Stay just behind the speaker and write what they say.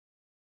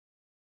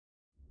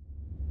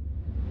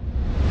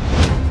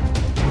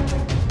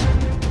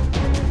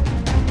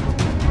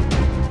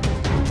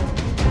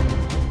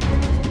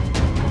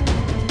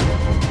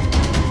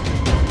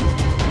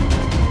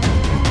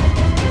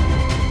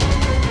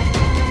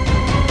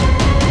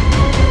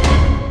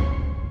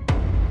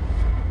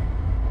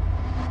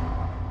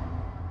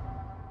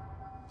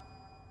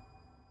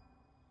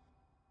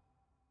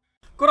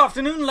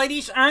afternoon,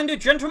 ladies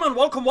and gentlemen.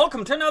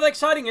 Welcome to another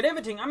exciting and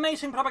riveting,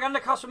 amazing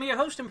Propagandacaster with me, your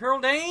host,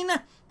 Imperial Dane,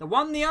 the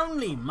one, the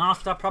only,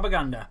 Master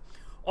Propaganda.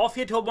 Off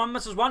here to a 1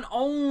 vs 1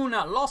 own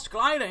Lost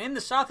Glider. In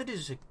the south, it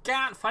is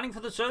G.A.T fighting for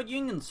the Third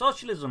Union,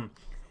 Socialism.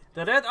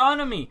 The Red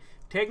Army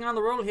taking on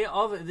the role here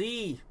of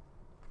the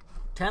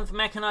 10th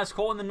Mechanized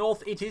Corps. In the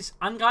north, it is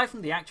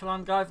Angreifen, the actual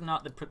Angreifen,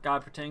 not the guy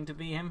pretending to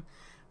be him,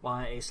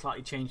 by a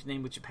slightly changed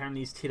name, which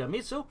apparently is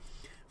Tiramisu.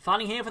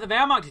 Fighting here for the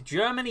Wehrmacht,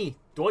 Germany,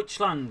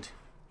 Deutschland.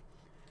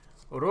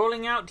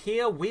 Rolling out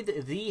here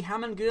with the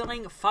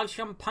Hammengöring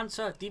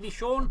Fallschirmpanzer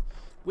Division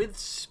with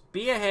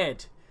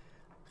Spearhead.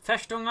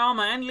 Festung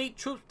Armour and Elite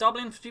Troops, Double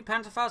Infantry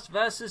Panzerfaust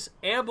versus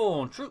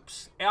Airborne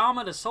Troops,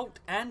 Armoured Assault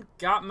and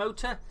G.A.T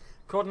Motor.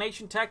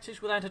 Coordination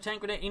tactics with anti-tank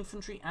grenade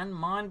infantry and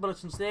mine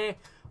bulletins there.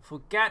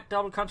 For G.A.T,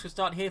 double conscript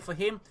start here for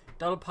him.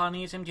 Double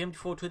Pioneers,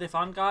 MG-M4 to the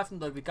Angreifen,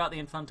 though we got the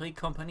infantry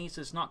company, so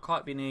it's not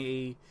quite been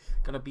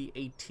going to be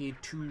a tier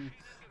 2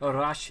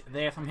 rush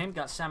there from him.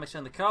 Got Samix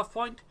on the curve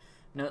point.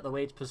 Note the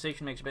way its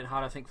position makes it a bit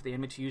harder, I think, for the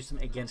enemy to use them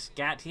against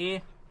G.A.T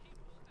here.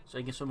 So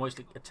he can sort of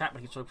mostly attack,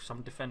 but he can sort of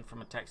some defend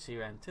from attacks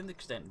here, and to the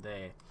extent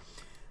there.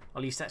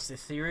 At least that's the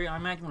theory, I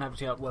imagine. We'll have to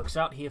see how it works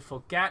out here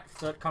for G.A.T.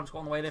 Third conscript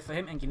on the way there for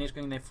him. Engineers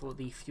going there for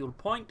the fuel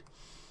point.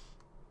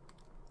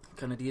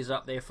 Grenadiers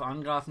up there for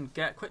Angreifen.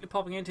 G.A.T quickly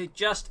popping into it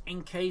just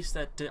in case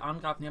that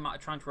Angreifen here might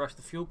be trying to rush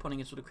the fuel point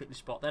and sort of quickly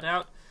spot that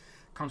out.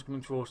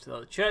 Conscript towards the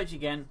other church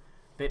again.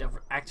 Bit of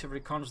active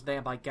reconnaissance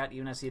there by G.A.T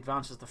even as he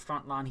advances the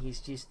front line. He's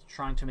just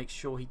trying to make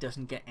sure he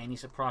doesn't get any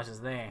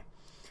surprises there.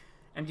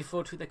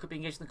 MG-42, they could be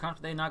engaged in the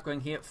conflict. They're now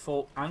going here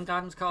for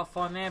Angreifen's car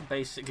fire there.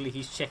 Basically,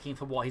 he's checking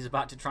for what he's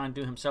about to try and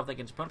do himself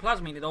against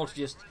Plasmine. It also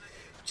just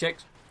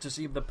checks to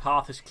see if the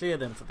path is clear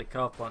then for the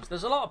car points.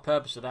 There's a lot of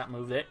purpose to that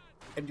move there.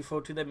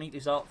 MG-42 then meet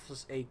results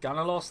as a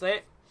gunner loss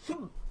there.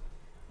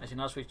 As you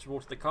now switch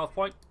towards the car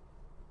point,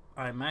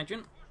 I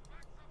imagine.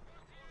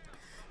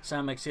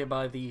 Sam makes here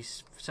by the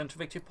central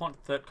victory point.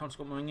 Third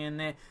conscript moving in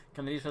there.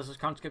 Grenadiers versus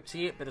conscripts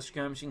here. Bit of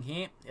skirmishing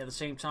here. At the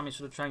same time, he's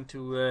sort of trying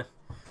to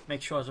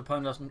make sure his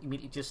opponent doesn't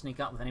immediately just sneak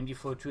up with an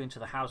MG-42 into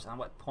the house. And at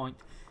what point,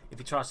 if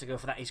he tries to go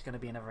for that, he's going to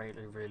be in a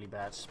really, really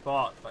bad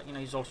spot. But, you know,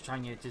 he's also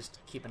trying to just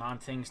keep an eye on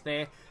things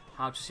there.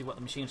 How to see what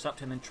the machine's up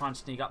to and then try and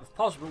sneak up if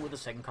possible with the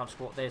second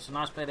conscript there. So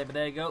nice play there, but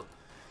there you go.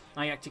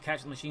 Now you actually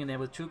catch the machine there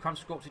with two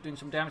conscripts doing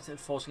some damage to it,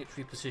 forcing it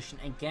to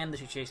reposition. Again, the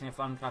situation here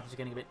for Angreifen is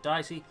getting a bit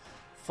dicey.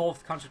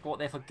 Fourth conscript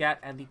there for G.A.T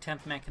and the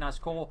 10th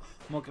Mechanized Corps.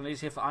 More grenadiers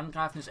here for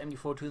Angreifen. His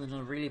MG-42 is in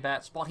a really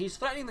bad spot. He's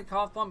threatening the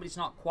carve bomb, but he's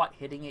not quite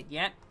hitting it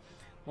yet.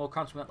 More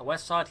conscript at the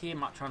west side here.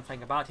 Might try and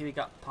flank about here. We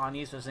got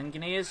Pioneers versus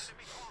Engineers.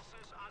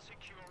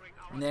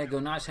 And there you go.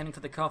 Nice heading for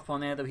the carve bomb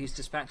there, though he's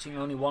dispatching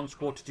only one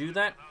squad to do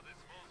that.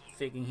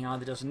 Thinking he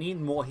either doesn't need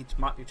more, he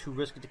might be too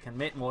risky to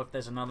commit more if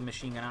there's another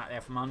machine gun out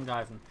there from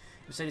Angreifen.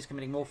 Instead, he's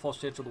committing more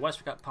force here to the west.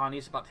 We've got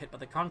Pioneers about to hit by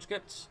the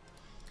conscripts.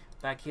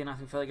 Back here,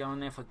 nothing further going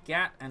there for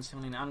G.A.T. And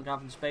similarly in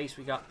Angreifen's space,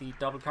 we got the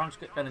double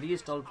conscript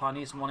Grenadiers, double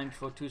Pioneers, and one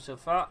MG-42 so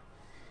far.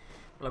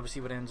 We'll have to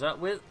see what it ends up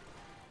with.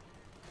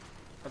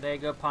 But there you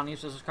go,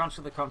 Pioneers versus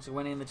conscript. The conscript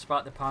went in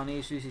despite the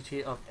Pioneers usage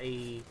here of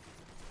a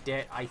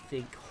dead, I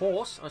think,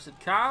 horse. Or is it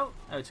cow?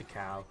 Oh, it's a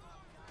cow.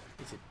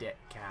 It's a dead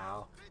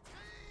cow.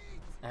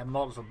 They have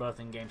models for both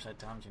in games at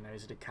times, you know.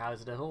 Is it a cow?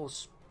 Is it a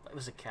horse? It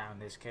was a cow in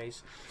this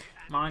case.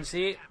 Mines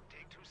here.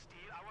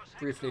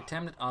 Briefly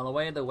attempted all the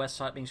way, the west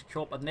side being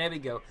secured, but there we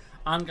go.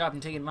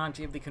 Angreifen taking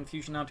advantage of the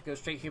confusion now to go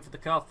straight here for the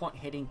carve point,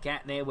 hitting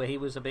G.A.T there where he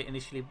was a bit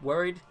initially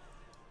worried.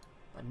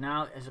 But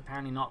now is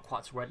apparently not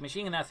quite so worried.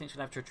 Machine gun I think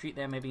should have to retreat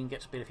there, maybe he can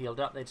get a bit of healed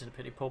up. They're in a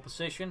pretty poor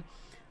position.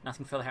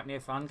 Nothing further happening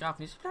here for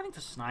Angreifen. He's planning for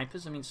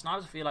snipers. I mean,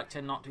 snipers I feel like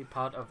tend not to be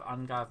part of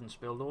Angreifen's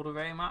build order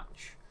very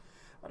much.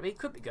 But he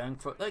could be going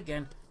for it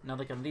again.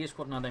 Another Grenadier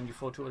squad, another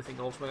MG-42 I think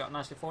also worked out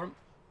nicely for him.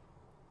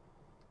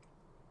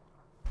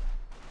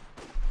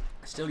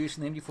 Still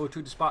using the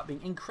MG-42 despite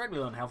being incredibly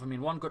low on health. I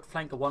mean, one good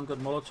flanker, one good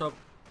Molotov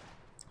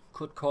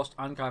could cost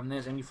Angreifen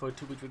there's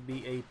MG-42, which would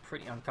be a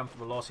pretty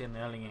uncomfortable loss here in the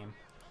early game.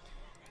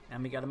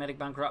 And we got a medic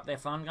bunker up there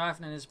for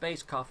Angreifen in his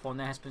base. Carve on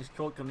there has been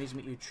secured. Grenadiers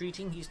immediately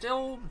retreating. He's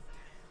still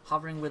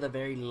hovering with a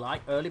very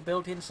light early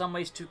build in some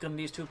ways. Two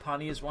Grenadiers, two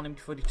Pioneers, one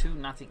MG-42,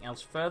 nothing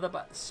else further,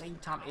 but at the same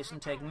time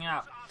isn't taking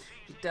out.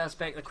 It does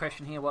beg the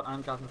question here what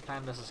Angreifen's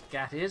plan versus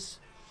G.A.T is.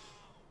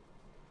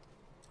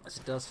 As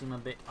it does seem a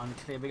bit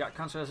unclear. We got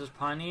conscripts versus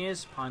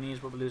Pioneers.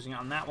 Pioneers will be losing out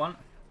on that one.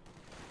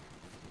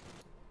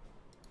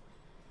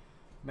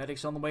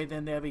 Medics on the way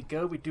then, there we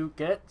go. We do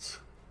get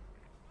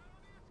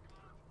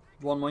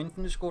one more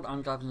infantry squad.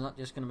 Angreifen's not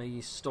just going to be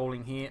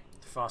stalling here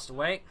fast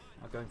away.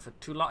 I'm going for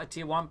two lighter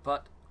tier 1,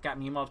 but G.A.T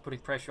meanwhile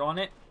putting pressure on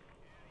it.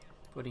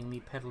 Putting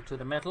the pedal to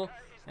the metal.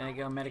 There you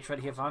go, medics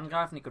ready here for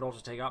Angreifen. He could also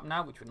take up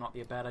now, which would not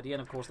be a bad idea.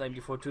 And of course the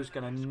MG-42 is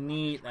going to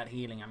need that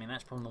healing. I mean,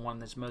 that's probably the one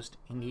that's most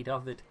in need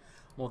of it.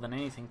 More than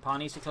anything.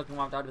 Pioneers are clicking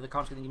wiped out with the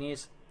conscript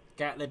engineers.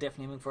 G.A.T they're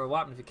definitely aiming for a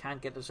weapon. If you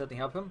can't get to certainly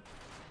help him.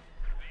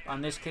 But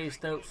in this case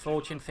though,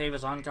 fortune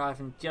favours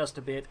Angreifen just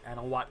a bit, and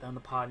a wipe down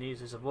the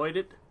Pioneers is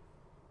avoided.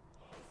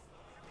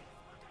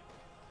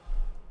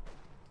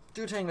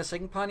 Do take the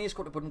second Pioneer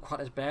squad, it wasn't quite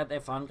as bad there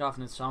for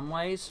Angreifen in some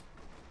ways.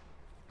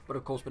 but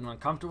of course been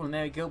uncomfortable. And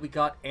there we go, we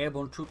got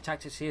airborne troop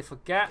tactics here for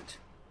G.A.T,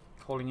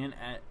 calling in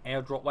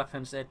airdrop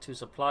weapons there to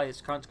supply its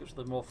conscripts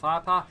with more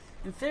firepower.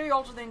 In theory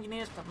also the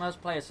engineers, but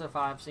most players so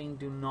far I've seen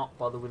do not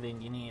bother with the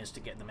engineers to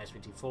get them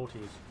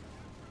SVT-40s.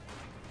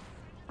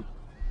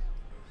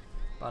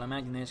 But I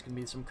imagine there's going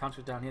to be some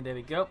conscripts down here. There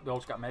we go. We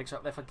also got medics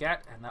up there for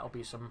G.A.T, and that'll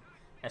be some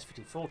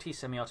SVT-40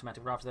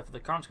 semi-automatic rifles there for the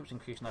conscripts,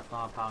 increasing their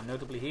firepower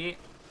notably here.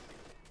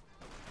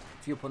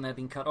 Fuel point there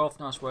being cut off.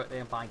 Nice work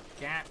there by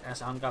G.A.T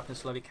as Angreifen is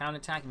slowly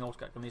counterattacking. We also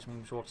got these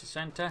moving towards the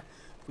centre.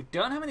 We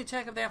don't have any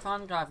tech up there for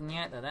Angreifen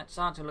yet, though. That's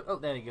starting to look... Oh,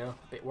 there we go.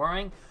 A bit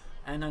worrying.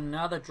 And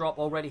another drop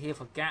already here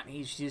for G.A.T.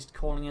 He's just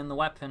calling in the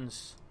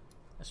weapons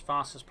as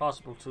fast as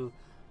possible to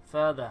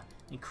further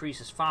increase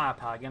his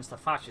firepower against the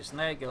fascists. And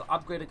there you go.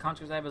 Upgraded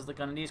conscripts there as the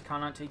Grenadiers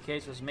can't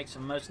TKs with a mix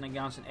of mercenary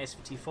guns and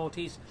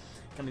SVT-40s.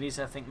 Grenadiers,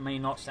 I think, may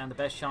not stand the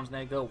best chance.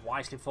 There you go.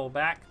 Wisely fall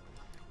back.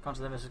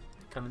 Conscripts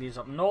Grenadiers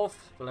up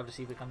north. We'll have to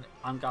see if we can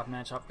Angreifen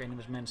manage to upgrade him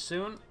as men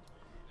soon.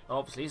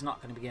 Obviously, he's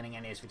not going to be getting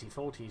any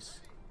SVT-40s.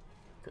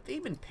 Could they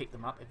even pick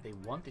them up if they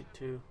wanted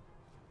to?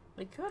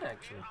 They could,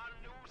 actually.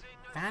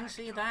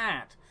 Fancy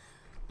that.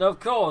 Though, of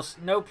course,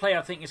 no player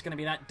I think is going to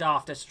be that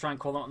daft as to try and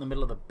call them out in the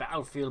middle of the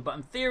battlefield. But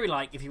in theory,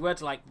 like, if you were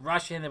to, like,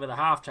 rush in there with a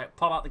half-track,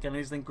 pop out the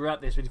Grenadiers, then grab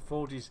the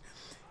SVT-40s,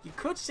 you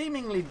could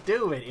seemingly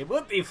do it. It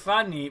would be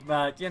funny,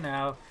 but, you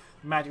know,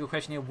 magical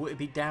question here, would it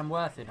be damn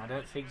worth it? I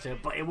don't think so,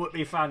 but it would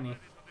be funny.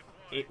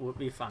 It would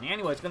be funny.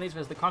 Anyways, Grenadiers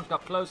as the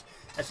conscripts up close.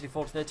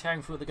 SVT-40s, they're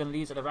tearing through the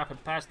Grenadiers at a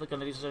rapid pace. The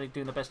Grenadiers are only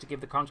doing their best to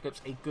give the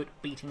conscripts a good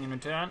beating in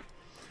return.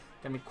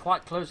 Going to be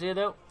quite close here,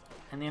 though.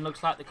 And then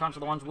looks like the conscripts are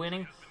the ones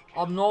winning.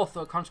 Up north,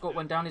 the conscript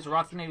went down. His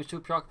rifleman was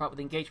too preoccupied with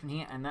engagement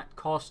here, and that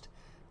cost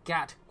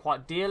G.A.T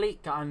quite dearly.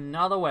 Got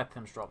another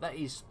weapons drop. That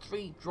is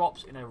 3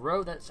 drops in a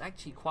row. That's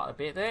actually quite a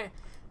bit there.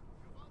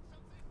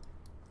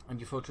 And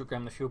you throw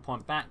the fuel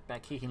point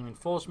back here in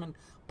reinforcement.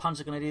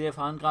 Panzergrenadier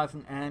for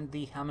Angreifen and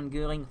the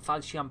Hammengöring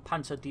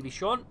Fallschirmpanzer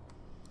Division.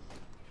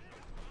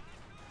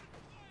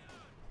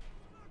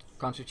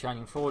 Conscript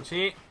charging forwards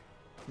here.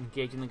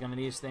 Engaging the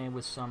Grenadiers there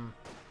with some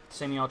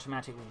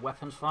semi-automatic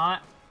weapons fire.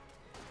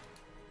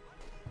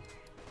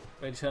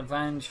 Ready to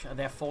advantage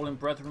their fallen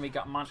brethren. We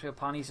got Mansfield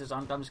Panies as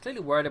Angreifen is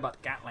clearly worried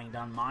about G.A.T laying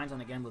down mines,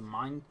 and again with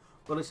mine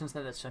bullets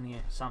instead, that's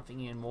certainly something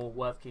even more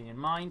worth keeping in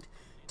mind.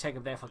 Take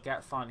up there for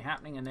G.A.T finally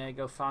happening, and there you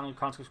go, final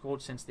conscript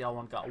squad since the other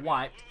one got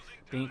wiped,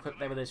 being equipped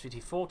there with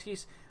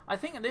SVT-40s. I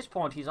think at this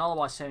point he's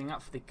otherwise setting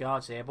up for the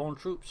Guards airborne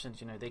troops, since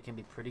you know they can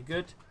be pretty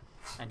good.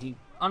 And he,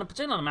 on a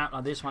particular map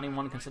like this one, he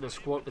want to consider a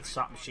squad with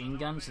submachine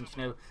guns, since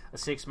you know a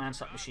 6-man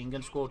submachine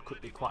gun squad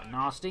could be quite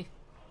nasty.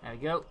 There we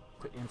go,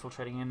 quickly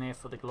infiltrating in there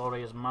for the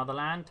glorious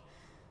motherland.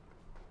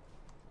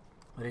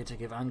 Ready to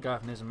give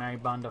Angreifen his merry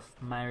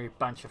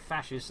bunch of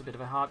fascists a bit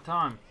of a hard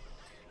time.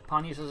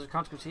 Pioneers as a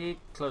conscript here,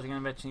 closing in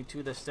eventually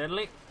to this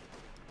steadily.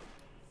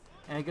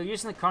 And go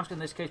using the conscript in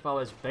this case by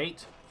way as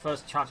bait.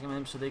 First charging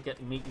them so they get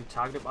immediately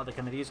targeted by the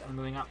Grenadiers and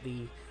moving up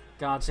the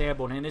Guards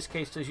airborne. In this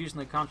case, just using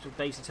the conscript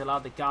base to allow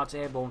the Guards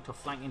airborne to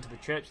flank into the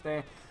church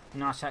there.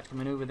 Nice tactical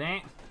maneuver there.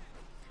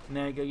 And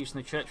there you go,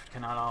 using the church which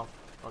can allow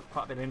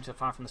quite a bit of him to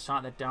fire from the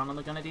side. They're down on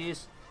the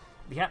Grenadiers.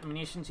 If he had the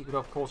munitions, he could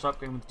of course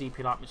upgrade with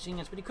DP light machine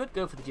guns, but he could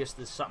go for just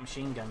the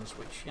submachine guns,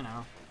 which, you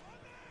know,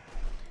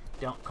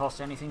 don't cost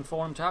anything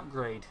for him to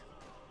upgrade.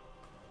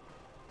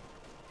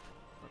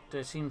 But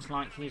it seems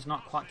like he's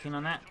not quite keen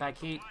on that. Back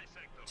here,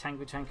 tank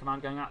with tank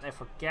command going out there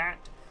for G.A.T.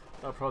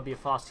 That'll probably be a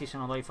fast T-10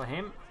 on the way for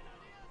him.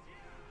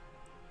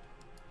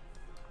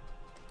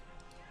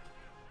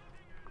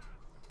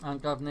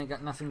 And Governor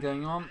got nothing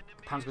going on.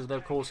 Panzers, though,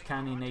 of course,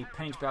 can in a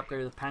pinch be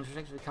upgraded with the Panzer if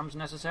it becomes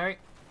necessary.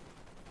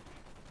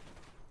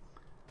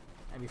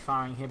 Maybe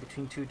firing here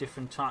between 2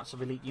 different types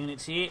of elite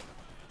units here.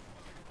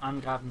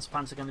 Angreifen's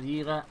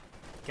Panzergrenadiere,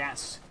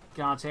 G.A.T's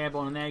Guards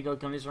airborne, and there you go,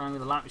 Grenadiers around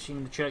with the light machine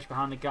in the church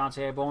behind the Guards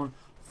airborne,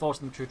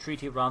 forcing them to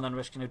retreat here rather than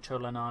risking a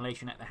total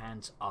annihilation at the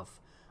hands of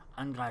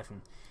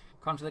Angreifen.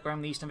 Come to the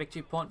ground, the eastern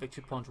victory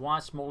point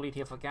wide, small lead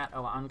here for G.A.T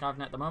over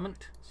Angreifen at the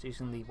moment,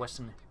 seizing the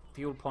western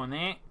fuel point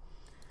there.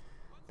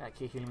 Back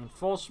here, healing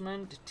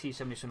enforcement,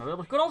 T-70 soon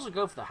available. Could also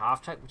go for the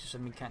half-track, which is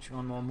suddenly catching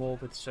on more and more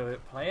with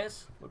Soviet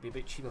players. Would be a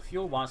bit cheaper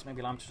fuel-wise,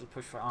 maybe allow them to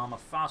push for armour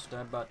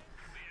faster, but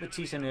the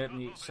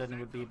T-70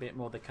 certainly would be a bit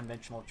more the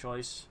conventional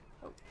choice.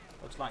 Oh,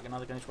 looks like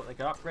another gun is what they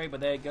could upgrade,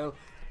 but there you go.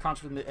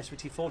 Concentrating the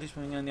SVT-40s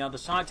moving on the other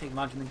side, taking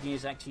advantage of the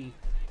gears actually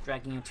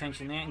dragging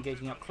attention there,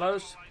 engaging up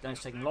close.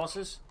 Guns taking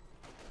losses.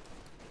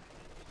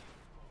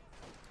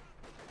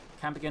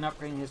 Can begin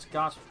upgrading his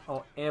Guards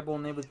or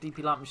airborne there with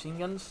DP light machine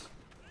guns.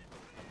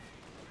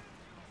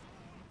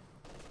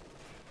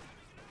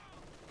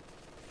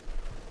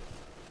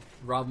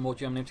 Rather more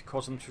German to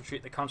cause them to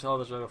retreat. The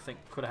Consul, as I think,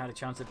 could have had a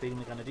chance of beating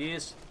the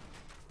Grenadiers.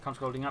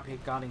 Consul holding up here,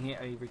 guarding here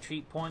a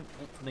retreat point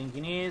for the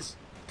Engineers.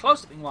 Close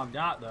to being wiped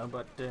out though,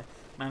 but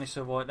managed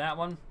to avoid that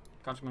one.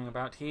 Consul moving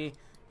about here.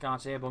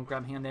 Guards airborne,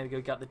 grab here and there we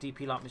go. Got the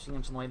DP light machine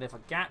guns on the way there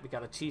for G.A.T. We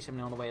got a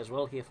T-70 on the way as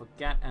well here for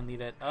G.A.T and the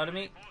Elite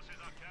Army.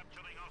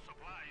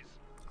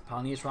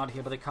 Pioneers right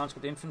here by the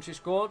Conscript Infantry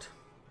Squad.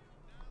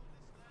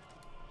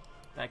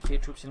 Back here,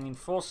 troops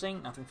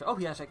reinforcing. Nothing for. Oh,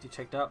 he has actually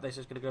checked up. This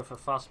is going to go for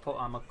fast support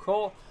armor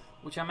core,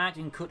 which I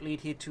imagine could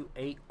lead here to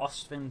a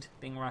Ostwind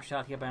being rushed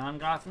out here by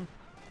Angreifen.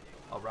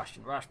 Or rushed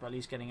and rushed, but at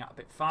least getting out a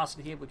bit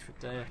faster here, which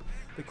would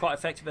be quite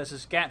effective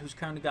versus G.A.T, who's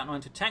currently got no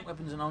anti-tank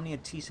weapons and only a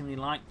T-70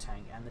 light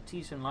tank. And the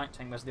T-70 light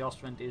tank versus the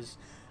Ostwind is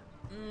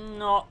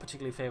not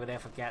particularly favoured there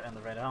for G.A.T and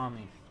the Red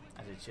Army,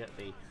 as it should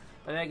be.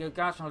 But there you go,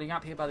 guys, holding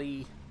up here by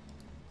the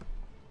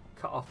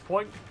cut-off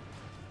point.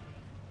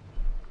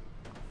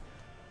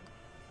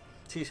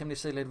 T-70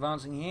 still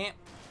advancing here.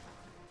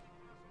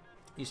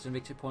 Eastern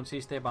victory points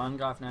east there by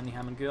Angreifen and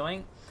Ham and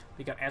Göring.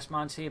 We got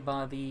S-mines here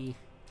by the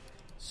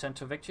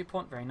center victory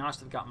point. Very nice.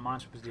 They've got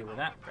minesweepers to deal with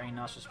that. Very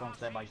nice response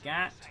there by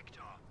G.A.T.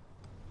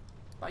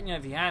 But you know,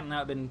 if he hadn't,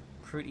 that would have been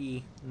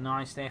pretty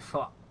nice there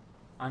for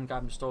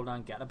Angreifen to stall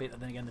down G.A.T a bit.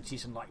 And then again, the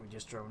T-70 light would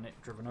just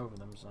driven over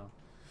them. So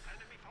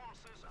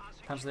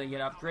Panzer there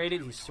get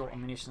upgraded. He's short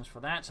on munitions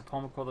for that. So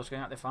Palmer Corps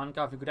going out there for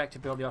Angreifen. He could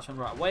actually build the Ostwind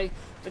right away.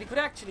 But he could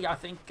actually, I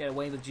think, get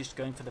away with just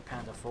going for the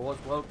Panzer IV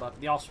as well. But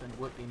the Ostwind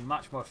would be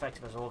much more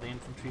effective as all the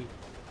infantry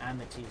and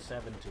the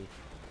T-70.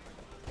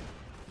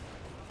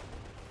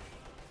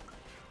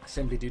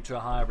 Simply due to a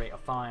higher rate of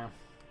fire.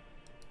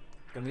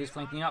 Grenadiers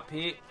flanking up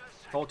here.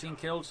 14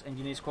 kills.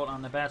 Engineers caught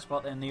on the bad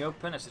spot there in the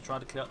open as they try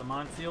to clear out the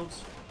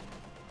minefields.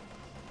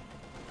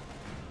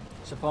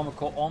 So Palmer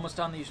Corps almost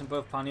done. They're using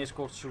both Pioneers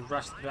Corps to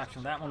rush the action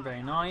of that one.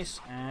 Very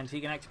nice. And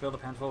he can actually build the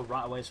Panzer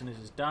right away as soon as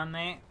it's done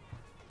there.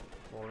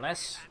 More or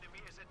less.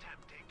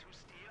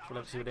 So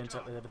let's see what ends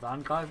up with the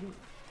Angreifen.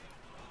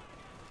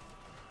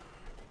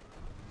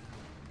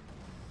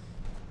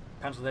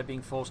 Panzer there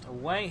being forced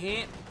away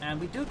here,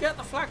 and we do get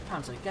the Flak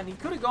Panzer. Again, he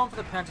could have gone for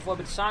the Panzer IV,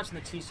 but decided in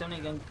the T-70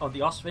 again, or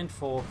the Ostwind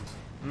for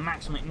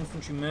maximum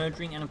infantry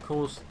murdering, and of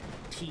course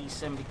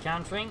T-70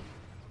 countering.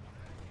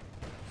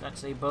 So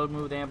that's a bold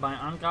move there by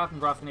Angreifen.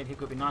 Roughing it here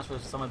could be nice for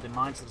some of the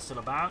mines that are still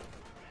about.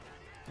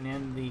 And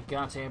then the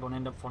G.A.T Airborne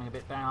end up falling a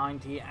bit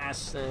behind here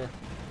as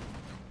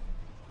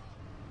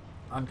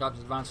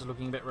Angreifen's advance is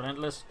looking a bit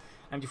relentless.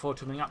 MG4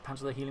 tuning up,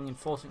 Panzer there healing,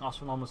 enforcing,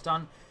 Ostwind almost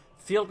done.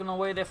 Field going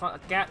away there for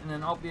G.A.T in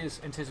an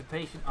obvious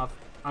anticipation of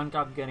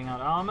Angreifen getting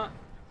out armor.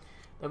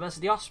 But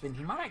versus the Ostwind,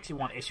 he might actually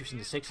want issues in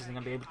the 6s. They're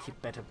going to be able to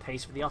keep better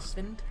pace for the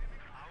Ostwind.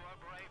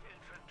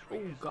 Oh,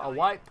 got a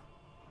wipe.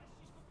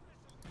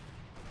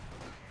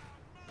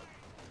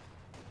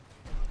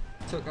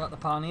 Took out the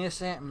Pioneer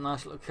set.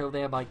 Nice little kill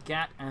there by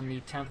G.A.T and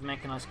the 10th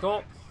Mechanized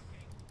Corps.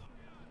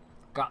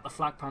 Got the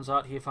Flak Panzer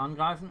out here for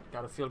Angreifen.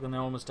 Got a field gun there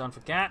almost done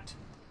for G.A.T.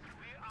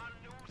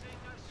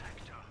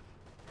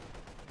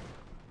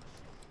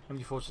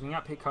 MG4 sitting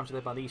up here, comes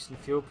there by the eastern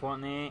fuel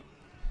point there.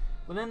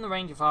 Within the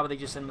range of fire, but they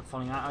just end up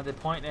falling out. At the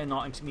point, they're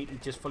not immediately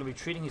just fully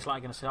retreating. He's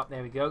like going to set up,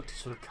 there we go, to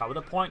sort of cover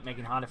the point,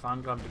 making it harder for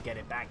Angreifen to get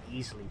it back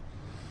easily.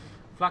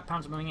 Flak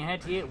Panzer moving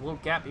ahead here. Will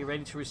G.A.T be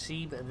ready to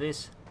receive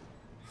this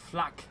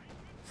Flak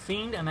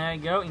Fiend? And there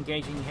you go,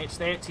 engaging hits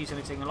there.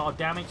 T-70 taking a lot of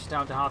damage,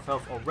 down to half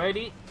health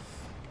already.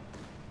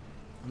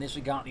 In this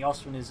regard, the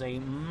Ostwind is a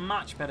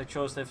much better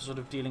choice there for sort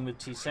of dealing with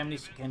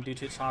T-70s, again, due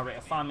to its high rate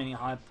of fire, meaning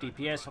high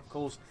DPS, of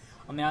course.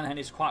 On the other hand,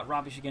 it's quite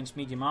rubbish against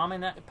medium armor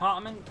in that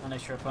department,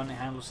 unless your opponent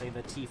handles, say,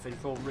 the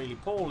T-34 really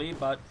poorly.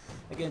 But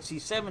against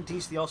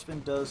T-70s, the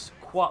Ostwind does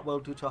quite well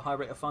due to a high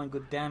rate of fire and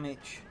good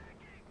damage.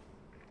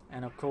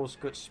 And, of course,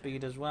 good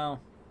speed as well.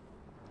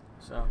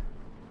 So,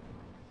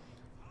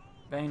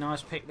 very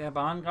nice pick there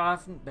by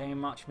Angreifen. Very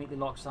much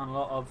immediately locks down a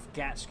lot of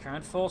G.A.T's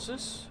current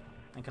forces.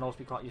 And can also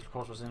be quite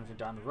useful, of course, as infantry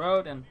down the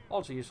road. And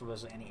also useful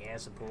as any air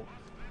support.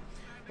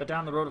 But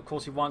down the road, of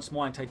course, he wants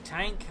more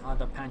anti-tank,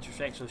 either Panzer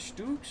X or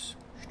StuGs.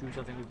 StuGs,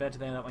 I think, would be better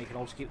there. That way you can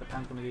also keep the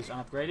Panzer grenadiers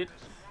unupgraded.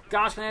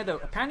 Guardsmen there,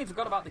 though. Apparently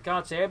forgot about the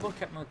Guards Airborne,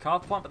 kept them on the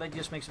carve point, but that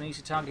just makes an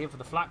easy target here for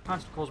the Flak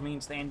Panzer. Of course,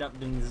 means they end up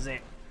doing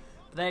zip.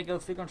 But there you go,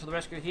 figure onto the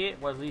rescue here.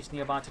 Was at least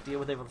nearby to deal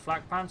with it for the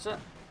Flak Panzer.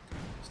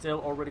 Still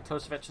already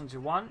close to veterans to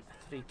 1.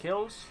 3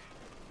 kills.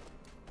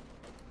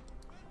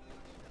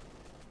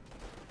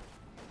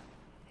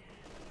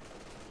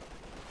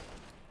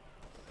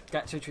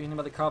 G.A.T situating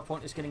by the carve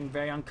point is getting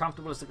very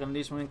uncomfortable as the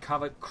grenadiers in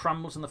cover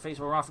crumbles in the face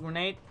of a rifle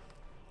grenade.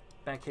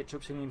 Back hit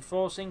troops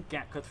reinforcing.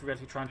 G.A.T could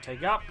theoretically try and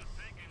take up.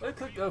 But it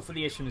could go for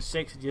the issue in the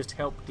 6 to just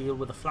help deal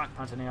with the Flak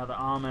Panzer and the other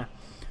armor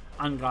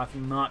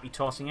Angreifen might be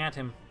tossing at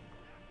him.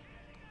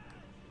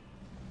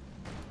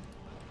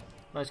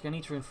 But he's going to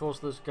need to reinforce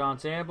those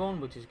Guards Airborne,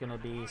 which is going to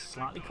be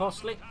slightly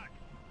costly.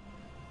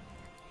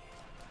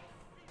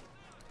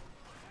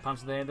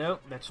 Panzer there though,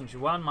 veterans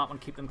 1, might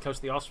want to keep them close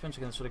to the Ostwind, so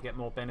you're going to sort of get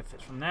more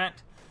benefits from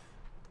that.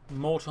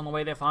 Mortar on the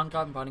way there for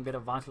Angreifen, providing a bit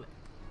of vital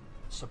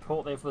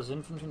support there for his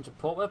infantry and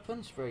support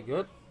weapons. Very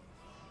good.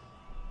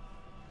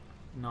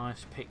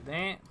 Nice pick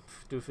there.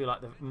 Do feel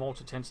like the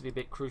mortar tends to be a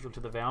bit crucial to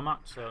the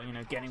Wehrmacht, so you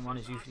know, getting one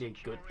is usually a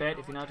good bet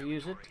if you know how to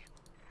use it.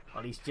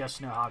 Or at least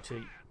just know how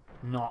to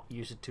not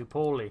use it too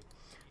poorly.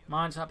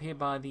 Mines up here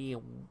by the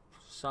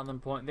southern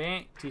point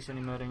there.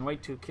 T-70 murdering away,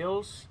 2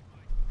 kills.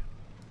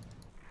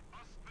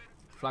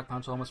 Flak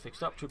Panzer almost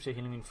fixed up. Troops are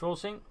healing and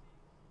reinforcing.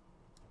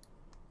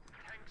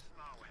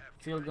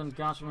 Field gun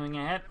guards moving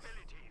ahead.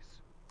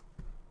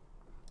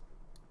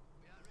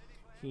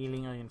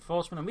 healing and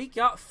reinforcement. And we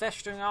got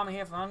Festung armor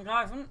here for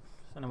Angreifen.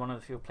 It's only one of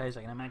the few players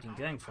I can imagine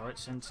going for it,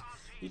 since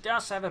he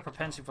does have a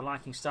propensity for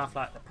liking stuff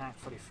like the Pack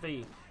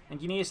 43.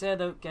 Engineers there,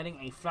 though, getting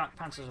a Flak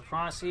Panzer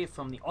surprise here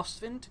from the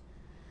Ostwind,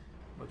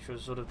 which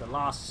was sort of the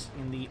last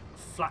in the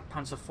Flak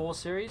Panzer 4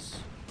 series.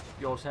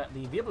 You also had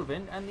the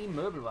Wirbelwind and the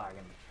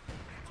Möbelwagen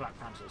Flak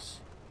Panzers.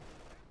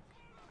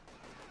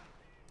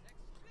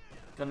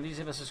 Grenadiers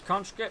versus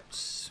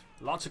conscripts.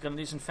 Lots of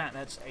grenadiers. In fact,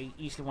 that's a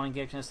easily won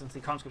engagement since the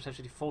conscripts have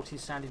 40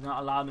 sadly did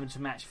not allow them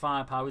to match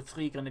firepower with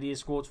 3 grenadier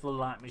squads full of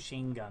light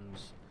machine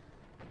guns.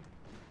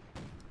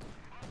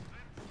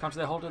 Come to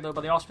their hold though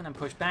by the Ostwind and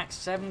push back.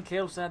 7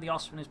 kills there. The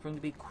Ostwind is proving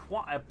to be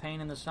quite a pain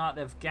in the start.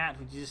 They've G.A.T,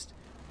 which just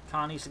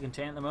can't easily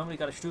contain at the moment. We've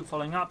got a StuG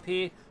following up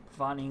here,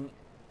 providing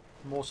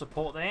more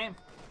support there,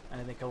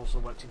 and they can also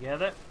work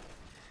together.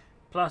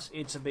 Plus,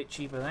 it's a bit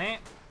cheaper there.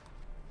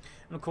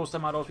 And of course, that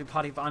might also be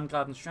part of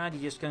Angreifen's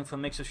strategy, just going for a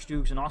mix of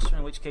StuGs and Ostwind,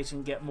 in which case he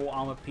can get more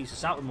armor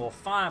pieces out with more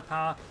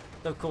firepower,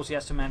 though of course he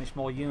has to manage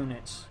more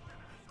units.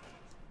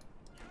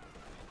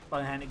 By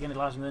the hand, again, it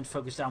allows him then to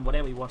focus down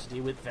whatever he wants to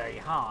deal with very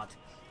hard.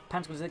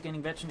 Panzer is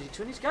gaining veteran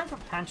 2, and he's going for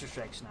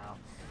Panzerschrecks now.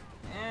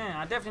 Yeah,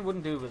 I definitely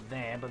wouldn't do it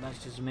there, but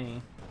that's just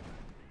me.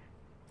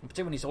 In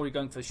particular when he's already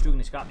going for the StuG and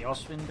he's got the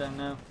Ostwind, don't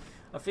know.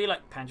 I feel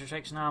like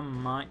Panzerschrecks now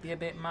might be a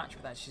bit much,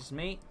 but that's just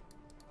me.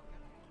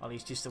 Or at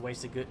least just a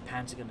waste of good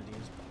Panzer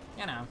grenadiers.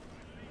 You know.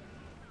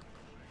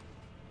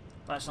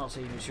 That's not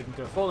saying you shouldn't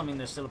go for them. I mean,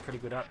 they're still a pretty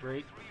good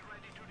upgrade.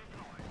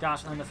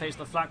 Garsman in the face of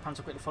the Flak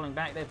Panzer quickly falling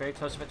back there. Very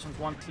close to Veterans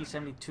 1.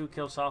 T-72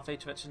 kills halfway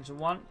to Veterans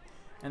 1.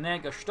 And there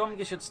goes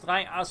Sturmgeschütz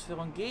 3,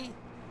 Ausführung G.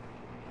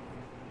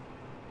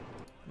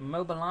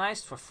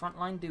 Mobilized for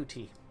frontline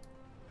duty.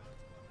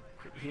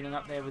 Healing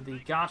up there with the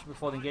G.A.T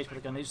before the engagement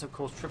with the grenadiers. Of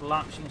course, triple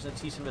light machine guns and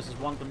T-7 versus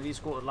 1 grenadier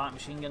squad with light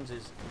machine guns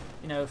is,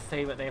 you know,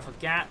 favourite there for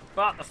G.A.T.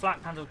 But the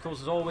Flak Panzer, of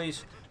course, as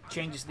always,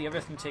 changes the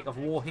arithmetic of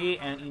war here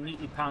and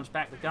immediately pounds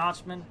back the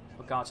Guardsman,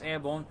 or Guards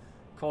Airborne,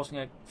 causing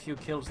a few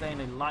kills there, and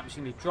the light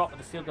machine will be dropped, but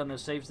the field gunner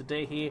saves the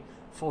day here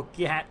for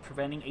G.A.T,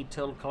 preventing a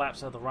total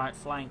collapse of the right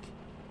flank.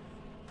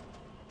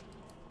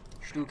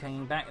 StuG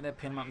hanging back there,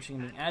 pin machine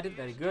being added,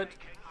 very good.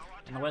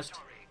 In the west,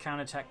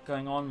 counterattack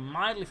going on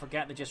mildly for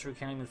G.A.T, the just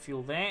recalling with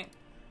fuel there.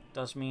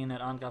 Does mean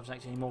that Angreifen's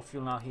actually more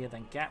fuel now here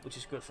than G.A.T, which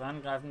is good for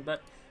Angreifen, but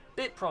a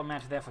bit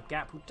problematic there for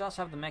G.A.T, who does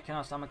have the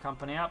mechanized armor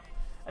company up.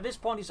 At this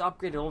point, he's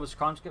upgraded all of his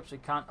conscripts, so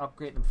he can't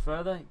upgrade them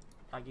further.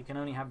 Like, you can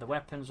only have the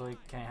weapons, or you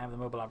can't have the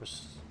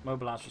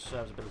mobilized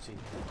reserves ability.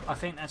 I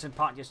think that's in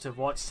part just to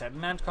avoid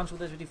 7-man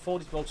conscripts with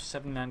SWD-40s, but also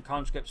 7-man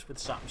conscripts with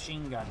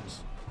submachine guns.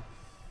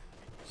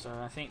 So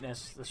I think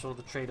that's the sort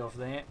of the trade-off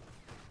there.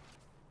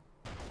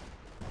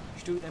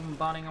 StuG then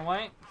bombarding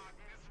away.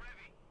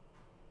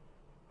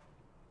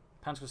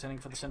 Panzer's heading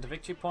for the center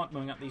victory point,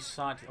 moving up the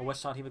side, or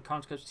west side here with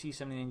conscripts,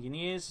 T-70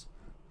 engineers.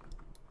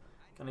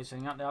 Gonna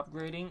setting up the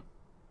upgrading.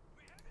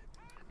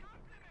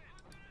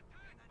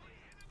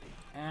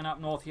 And up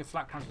north here,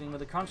 Flak Panzer with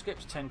the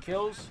conscripts, 10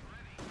 kills.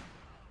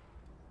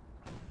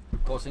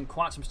 Causing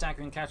quite some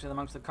staggering casualties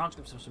amongst the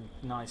conscripts, and some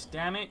nice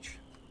damage.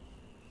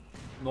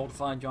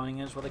 Mortified joining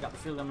in as well, they got the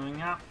field gun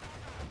moving out.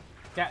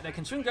 Yeah, they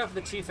can soon go for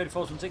the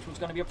T-34s and 6, which is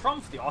going to be a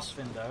problem for the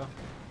Ostwind though.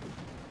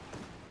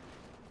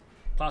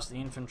 Plus the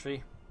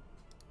infantry.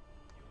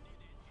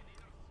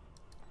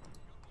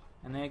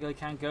 And there you go, he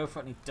can go for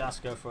it, and he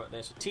does go for it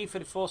there. So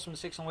T-34s from the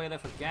 6 on way there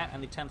for G.A.T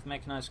and the 10th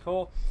Mechanized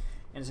Corps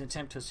in his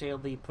attempt to assail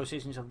the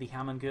positions of the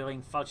Hammer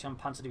Göring Fallschirm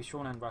Panzer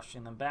Division and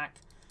rushing them back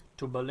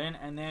to Berlin.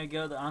 And there you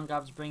go, the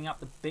Angreifen's bringing up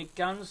the big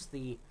guns,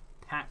 the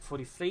Pack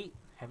 43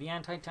 heavy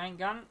anti-tank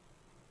gun.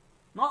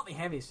 Not the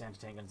heaviest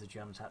anti-tank guns the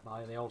Germans had,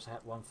 but they also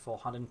had one for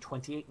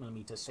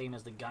 128mm, same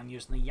as the gun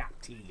used in the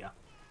Jagdtiger,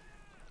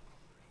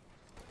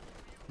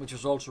 which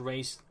was also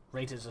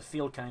rated as a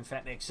field cannon. In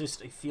fact, there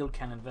exists a field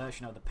cannon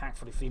version of the Pack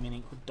 43, meaning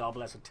it could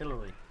double as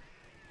artillery.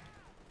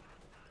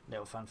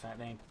 Little fun fact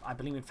there. I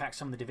believe, in fact,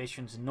 some of the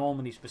divisions,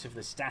 normally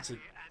specifically static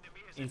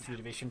infantry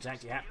divisions,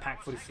 actually had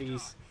Pack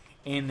 43s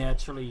in their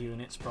artillery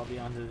units, probably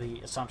under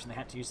the assumption they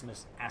had to use them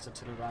as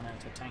artillery run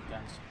anti-tank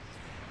guns.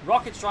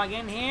 Rocket strike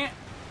in here.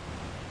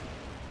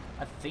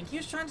 I think he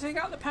was trying to take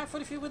out the Pack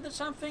 43 with it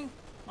something.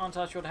 Not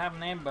entirely sure what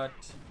happened there, but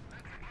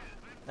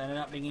they ended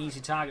up being an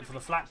easy target for the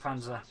Flak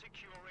Panzer.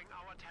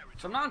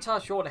 So I'm not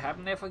entirely sure what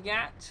happened there for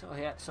G.A.T. Or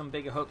he had some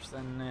bigger hopes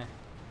than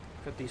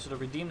could be sort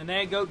of redeemed. And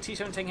there you go,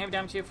 T-7 taking heavy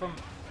damage here from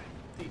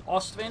the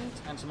Ostwind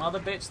and some other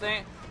bits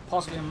there.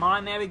 Possibly in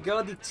mine. There we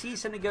go. The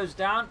T-70 goes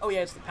down. Oh yeah,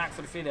 it's the Pack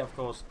 43 there, of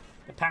course.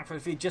 The Pack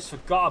 43 just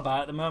forgot about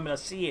it at the moment I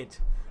see it.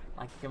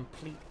 Like a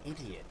complete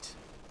idiot.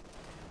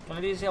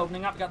 Grenadiers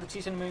opening up. Got the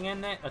T-70 moving in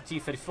there. A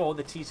T-34.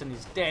 The T-70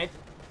 is dead.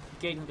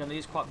 Engaging the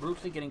Grenadiers quite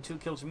brutally, getting 2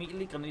 kills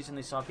immediately. Grenadiers in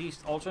the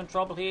southeast also in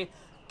trouble here.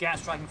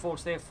 G.A.T striking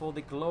forwards there for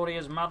the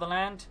glorious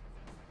motherland.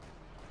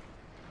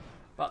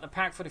 But the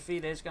Pack 43,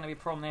 there's going to be a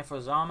problem there for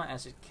his armor,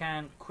 as it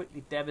can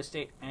quickly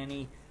devastate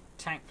any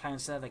tank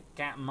plans there that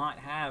G.A.T might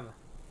have.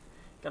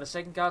 Got a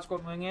second guard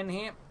squad moving in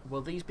here.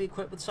 Will these be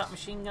equipped with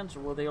submachine guns, or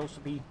will they also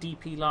be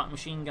DP light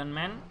machine gun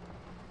men?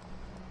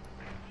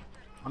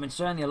 I mean,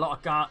 certainly a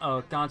lot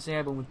of guards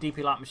airborne with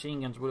DP light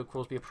machine guns would of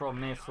course be a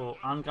problem there for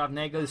Angreifen.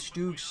 There goes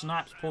StuGs,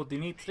 snipes for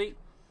Dimitri.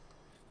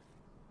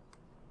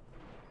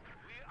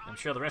 I'm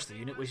sure the rest of the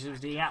unit wishes it was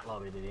the G.A.T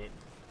lobby did it.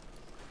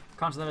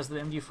 Counter the rest of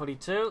the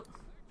MG42.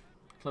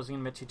 Closing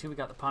in Veteran 2, we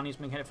got the Pioneers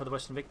being headed for the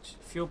Western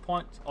Fuel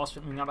Point.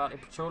 Ostwind moving about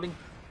it patrolling.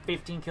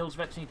 15 kills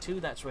Veteran 2,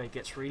 that's where it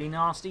gets really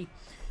nasty.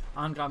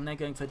 Angreifen there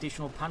going for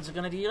additional Panzer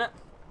Gunner dealer.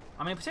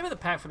 I mean, particularly with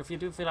the pack for the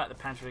field, I do feel like the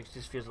Panzer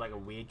just feels like a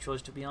weird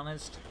choice to be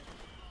honest.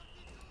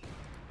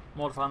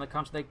 Modifying the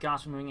counter there,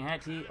 G.A.T moving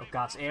ahead here. Oh,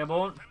 G.A.T's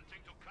airborne.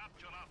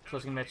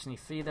 Closing Veteran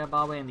 3 there,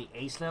 by the way, in the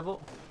ace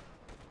level.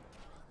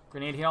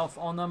 Grenade health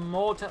on the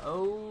mortar.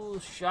 Oh,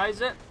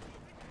 Scheiße.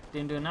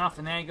 Didn't do enough,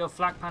 and there you go.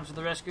 Flak Panzer to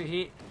the rescue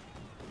here.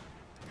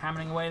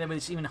 Hammering away there with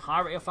this even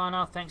higher rate of fire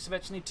now, thanks to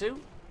Veteran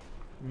 2.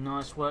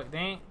 Nice work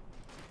there.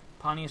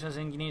 Pioneers as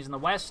engineers in the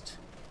west.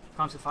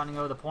 Constantly fighting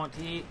over the point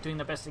here, doing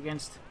their best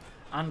against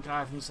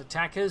Angreifen's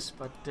attackers,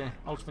 but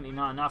ultimately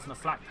not enough, and the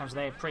Flak Panzer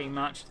there pretty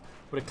much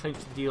would have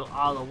clinched the deal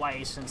all the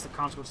way, since the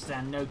Consul would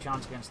stand no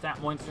chance against that.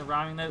 More infantry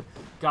arriving though.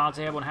 Guards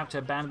Airborne have to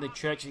abandon the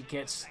church. It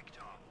gets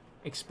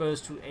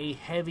exposed to a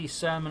heavy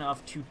sermon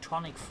of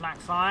Teutonic flak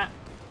fire.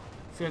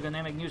 Feel going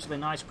to make use of a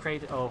nice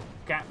crate or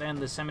gap there in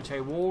the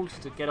cemetery walls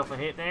to get off a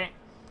hit there.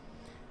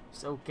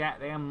 So G.A.T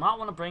there might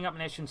want to bring up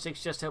an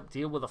S6 just to help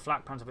deal with the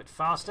flak pans a bit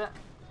faster.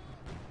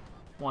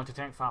 1 to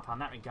tank firepower in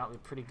that regard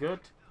would be pretty good.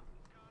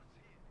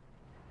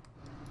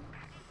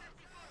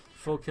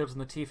 4 kills in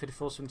the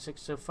T-54-76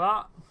 so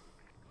far.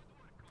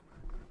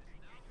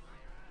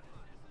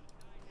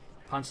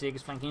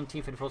 Panzerjäger's flanking,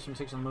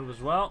 T-54-76 on the move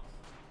as well.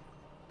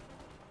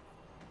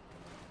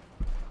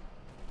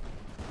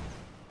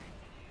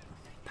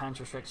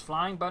 Panzer Shreks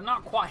flying, but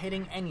not quite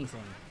hitting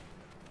anything.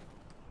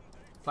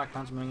 Flak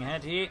Panzer moving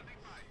ahead here.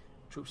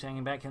 Troops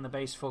hanging back in the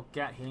base for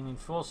G.A.T healing and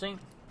enforcing.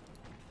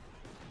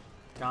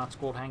 Guard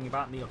squad hanging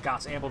about in the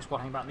G.A.T's airborne squad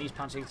hanging about in these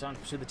Panzers trying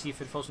to pursue the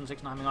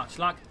T-54-76 not having much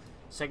luck.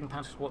 Second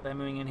Panzer squad they're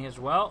moving in here as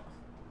well.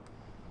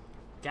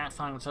 G.A.T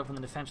finding itself in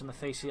the defense on the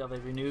face here of a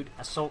renewed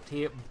assault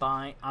here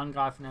by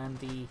Angreifen and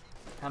the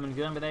Hammond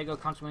gun, but there you go,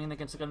 constantly in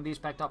against the gun of these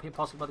backed up here,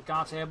 possibly by the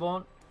G.A.T's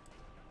airborne.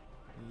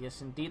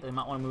 Yes, indeed. They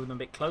might want to move them a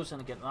bit closer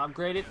and get them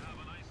upgraded.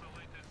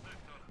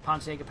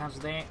 Panzerjäger Panzer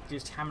there,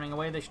 just hammering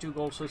away. The StuG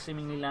also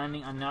seemingly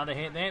landing another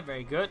hit there.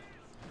 Very good.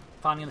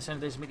 Finally in the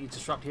center, there's immediately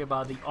disrupted here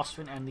by the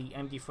Ostwind and the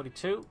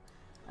MG42.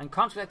 And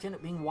Contract ended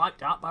up being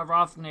wiped out by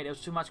Rifle Grenade. There was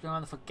too much going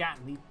on for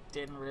G.A.T, and he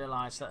didn't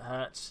realise that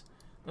hurts.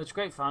 But it's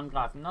great for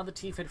Angreifen. Another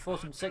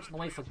T-54-76 on the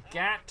way for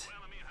G.A.T.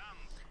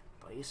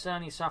 But he's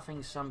certainly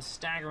suffering some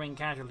staggering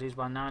casualties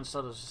by 9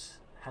 Stutters.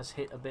 Has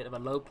hit a bit of a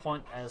low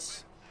point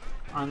as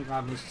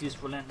Angreifen is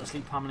just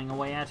relentlessly pummeling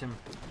away at him.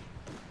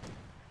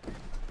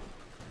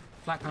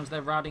 Flak Panzer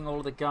there routing all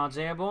of the guards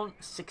airborne.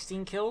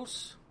 16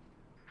 kills.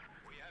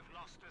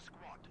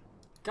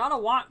 Got a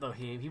wipe though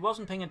here. He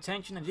wasn't paying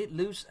attention and did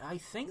lose. I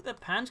think the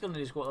Pan's going to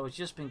lose squad that was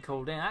just been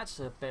called in. That's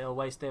a bit of a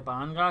waste there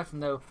by Angreifen,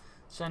 though.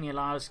 Certainly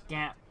allows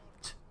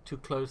G.A.T to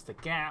close the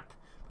gap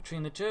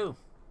between the two,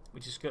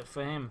 which is good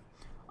for him.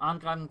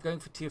 Angreifen going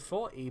for tier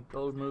 4. A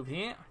bold move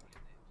here.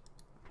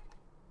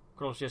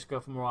 Could also just go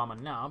for more armor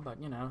now,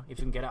 but you know, if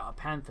you can get out a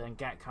Panther and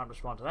G.A.T can't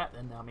respond to that,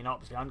 then I mean,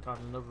 obviously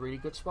Angreifen in a really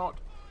good spot.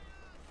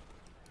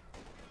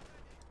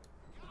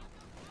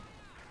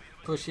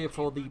 Push here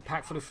for the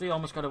Pack 43,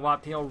 almost got a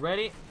wiped here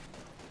already.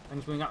 And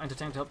he's moving up into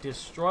tank to help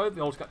destroy. We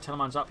also got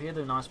Telemans up here,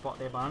 the nice spot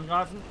there by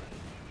Angreifen.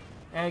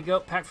 There you go,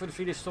 Pack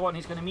 43 destroyed, and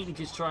he's going to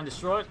immediately just try and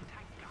destroy it.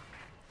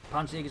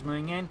 Panzerjäger's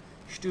moving in,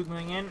 StuG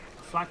moving in,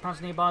 Flak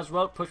Panzer nearby as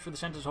well. Push through the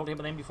centers, hold here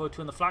by the MD42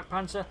 and the Flak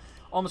Panzer.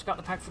 Almost got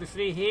the Pack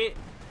 43 here.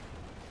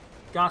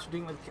 Guards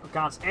doing with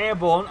Guards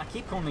airborne. I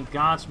keep calling them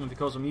Guardsmen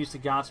because I'm used to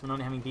Guardsmen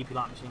only having DP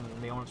light machine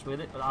and be honest with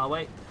it, but I'll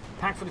wait.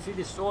 Pack 43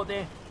 destroyed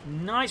there.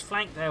 Nice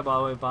flank there by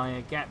the way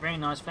by G.A.T. Very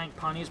nice flank.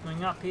 Pioneers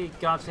moving up here.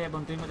 Guards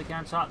airborne doing what they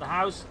can to out the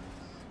house.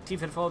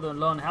 T-54 they're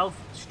low on health.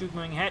 StuG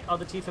moving ahead.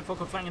 Other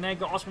T-54 flanking there.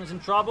 Got Ostman is in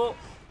trouble.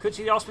 Could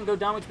see the Ostman go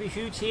down, which would be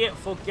huge here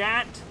for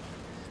G.A.T.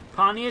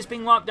 Pioneers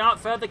being wiped out.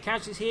 Further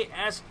casualties here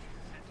as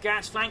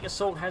G.A.T.'s flank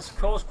assault has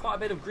caused quite a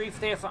bit of grief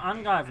there for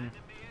Angreifen.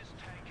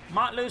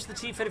 Might lose the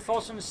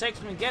T-54-76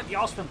 when we get the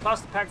Ostman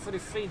plus the Pack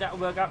 43. That will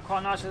work out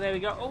quite nicely. There we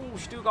go. Oh,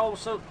 StuG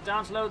also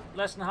down to low,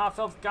 less than half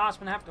health. Guards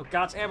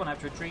airborne have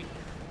to retreat.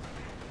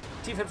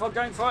 T-54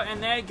 going for it,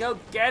 and there you go.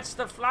 Gets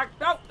the flak.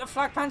 No, the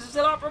Flak Panzer is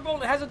still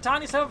operable. It has a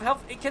tiny self of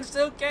health. It can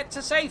still get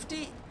to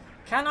safety.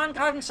 Can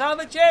Angreifen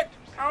salvage it?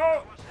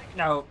 Oh,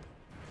 no.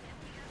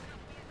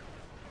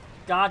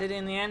 Guarded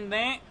in the end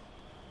there.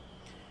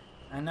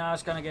 And now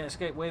it's going to get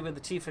escape away with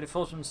the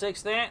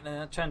T-54-76 there.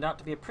 That turned out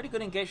to be a pretty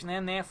good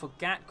engagement there for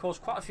G.A.T.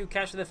 Caused quite a few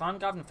casualties there for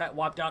Angreifen. In fact,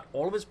 wiped out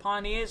all of his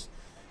Pioneers.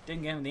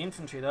 Didn't get him the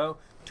infantry though.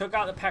 Took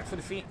out the Pack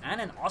 43 and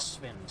an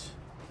Ostwind.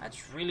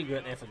 That's really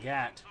good there for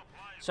G.A.T.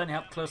 Certainly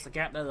helped close the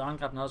gap there that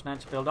Angreifen has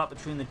managed to build up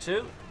between the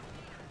two.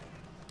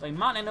 So he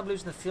might end up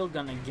losing the field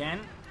gun again.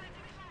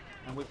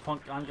 And with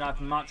point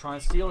Angreifen might try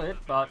and steal it,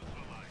 but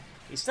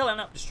he still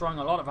ended up destroying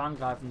a lot of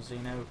Angreifen's, you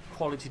know,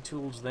 quality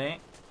tools there.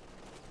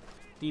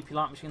 DP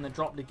light machine that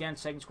dropped again.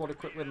 Second squad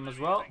equipped with him as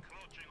well.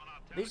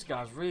 These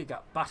guys really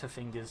got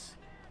butterfingers.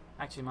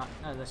 Actually,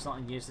 no, that's not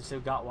in use. They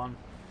still got one.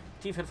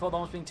 T-34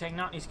 almost being taken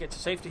out. Needs to get to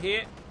safety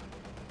here.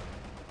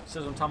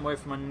 Still some time away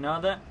from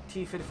another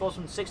T-34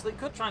 from 6. They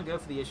could try and go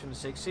for the issue from the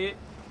 6 here.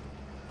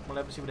 We'll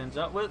have to see what it ends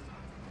up with.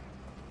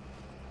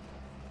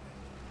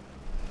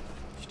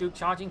 StuG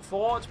charging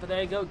forwards, but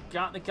there you go.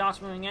 Got the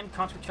gas moving in.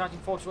 Counter charging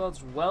forwards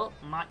as well.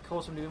 Might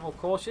cause them to be more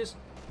cautious.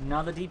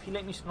 Another DP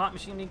light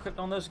machine being equipped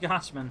on those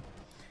gasmen.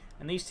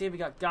 And these two, we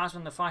got gasmen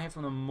on the fire here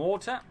from the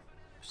mortar.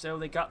 So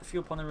they got the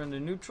fuel pond under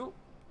neutral.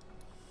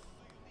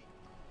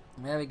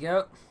 There we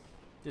go.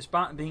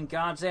 Despite being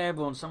guards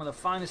airborne, some of the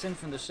finest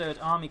infantry the Third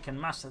Army can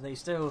master, they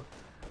still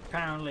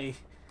apparently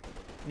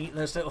need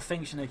those little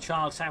things a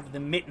child's have with the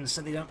mittens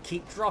so they don't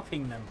keep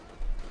dropping them.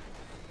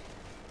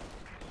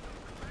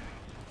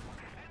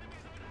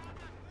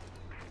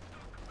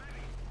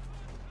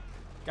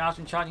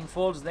 Guardsmen charging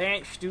forwards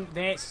there, StuG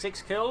there,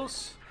 6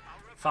 kills,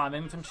 5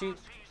 infantry,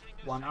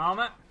 1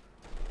 armour.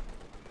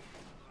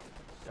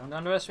 Don't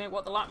underestimate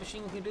what the light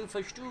machine can do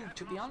for StuG,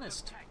 to be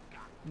honest.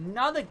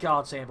 Another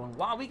Guards Airborne.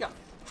 Wow, we got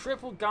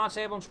triple Guards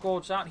Airborne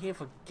squads out here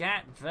for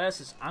G.A.T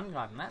versus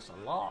Angreifen. That's a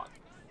lot.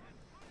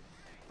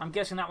 I'm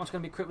guessing that one's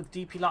going to be equipped with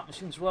DP light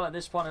machines as well. At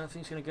this point, I don't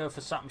think he's going to go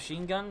for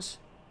submachine guns.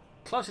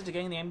 Closer to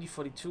getting the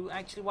MD42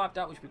 actually wiped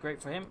out, which would be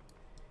great for him.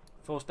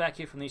 Force back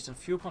here from the eastern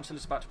fuel point, so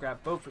it's about to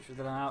grab both, which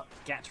will allow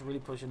G.A.T to really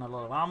push in a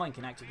lot of armor and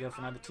can actually go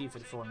for another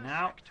T-34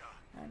 now.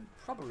 And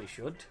probably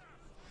should.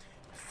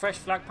 Fresh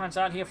flag plants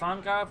out here for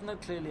Angreifen, though.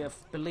 Clearly a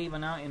believer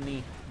now in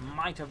the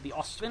might of the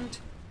Ostwind.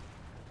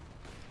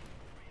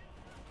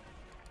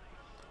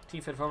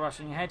 T-34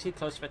 rushing ahead here,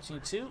 close to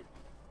fetching 2.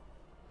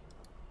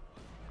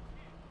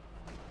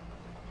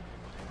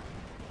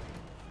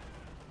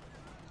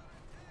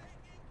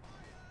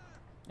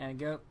 There we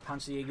go,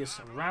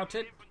 Panzerjägers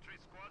routed.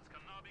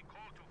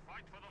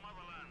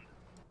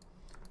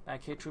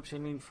 Back here, troops are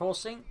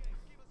reinforcing.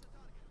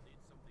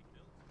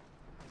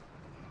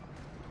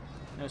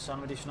 No sign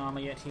of additional armor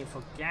yet here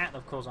for G.A.T.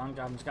 Of course,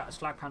 Angreifen's got his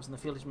flag plants in the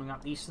field. He's moving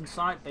up the eastern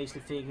side,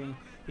 basically figuring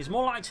he's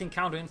more likely to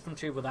encounter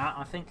infantry with that.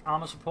 I think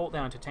armor support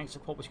there and to tank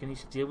support, which can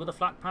easily deal with the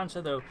flag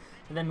panzer, though.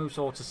 And then moves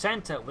over to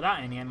center without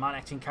any, and might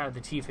actually encounter the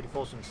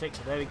T-34 from 6.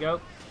 So there we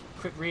go.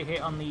 Quick rear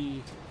hit on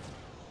the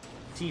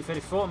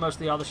T-34. Most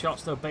of the other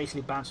shots, though,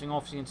 basically bouncing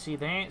off, as you can see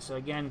there. So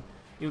again,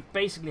 you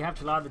basically have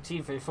to allow the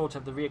T-34 to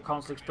have the rear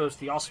console exposed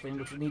to the Ostwind,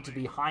 which would need to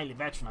be highly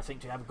veteran, I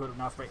think, to have a good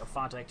enough rate of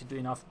fire to actually do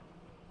enough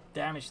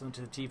damage to them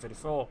to the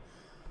T-34.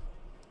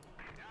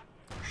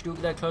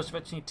 StuG there close to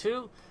fetching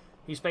 2.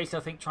 He's basically,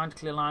 I think, trying to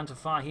clear lines of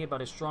fire here by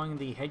destroying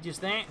the hedges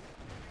there.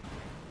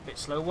 Bit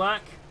slow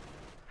work.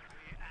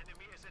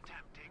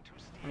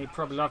 And he'd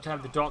probably love to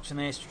have the docks in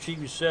there,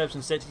 strategic reserves,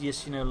 instead of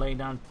just, laying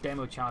down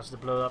demo charges to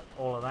blow up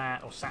all of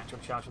that, or satchel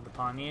charges with the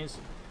Pioneers.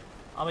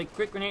 I'll be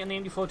quick grenade on the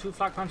MD42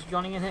 flag panzer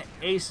joining in here.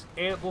 Ace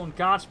Airborne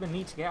Guardsmen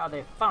need to get out of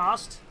there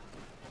fast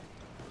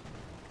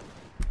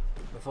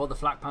before the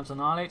flak pants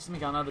annihilates them. We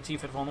got another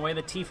T-34 on the way.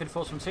 The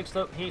T-34's from 6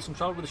 though. Here's some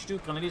trouble with the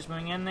StuG. Grenadiers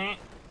moving in there.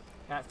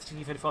 That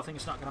T-34 I think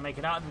it's not going to make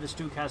it out. The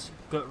StuG has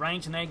good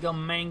range, and there you go.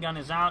 Main gun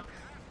is out.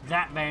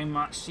 That very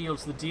much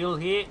seals the deal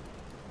here.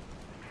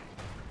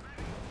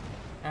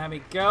 There we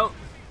go.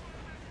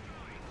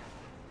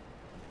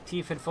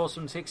 T-34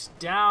 from 6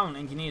 down.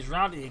 Engineers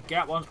routed. The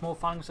G.A.T once more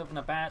finding himself in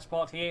a bad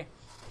spot here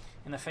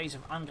in the face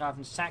of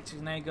Angreifen's tactics.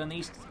 And there you go in the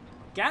east.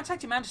 G.A.T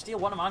actually managed to steal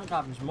one of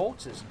Angreifen's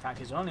mortars. In fact,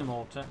 his only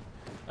mortar.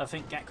 I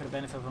think G.A.T could have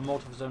benefited from a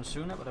mortar of his own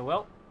sooner, but oh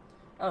well.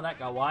 Oh, that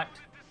got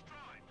wiped.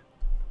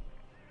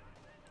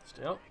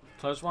 Still,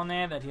 close one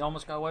there that he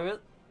almost got away with.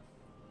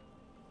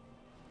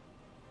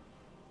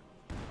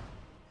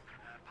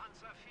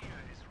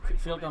 Quick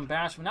field gun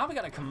barrage. Now we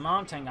got a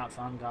command tank out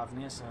for Angreifen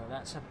here, so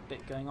that's a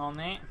bit going on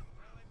there.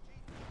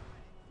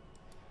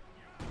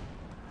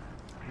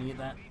 Need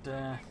that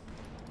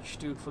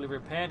StuG fully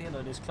repaired here, though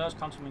it is close.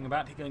 Constantly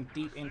about here, going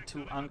deep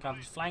into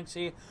Angreifen's flanks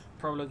here.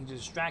 Probably looking to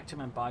distract him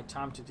and buy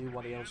time to do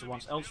what he also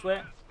wants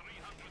elsewhere.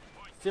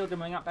 Field gun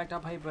moving up, backed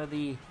up here by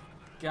the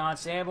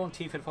Guards Airborne.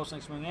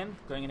 T-34 moving in.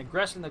 Going in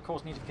aggressively, of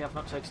course, need to be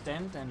careful not to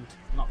extend and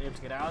not be able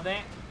to get out of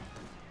there.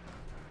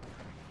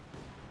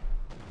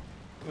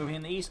 Moving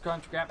in the east,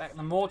 trying to grab back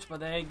the mortar, but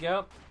there you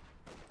go.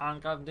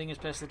 Angreifen doing his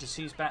best to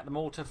seize back the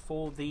mortar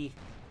for the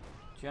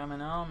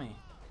German army.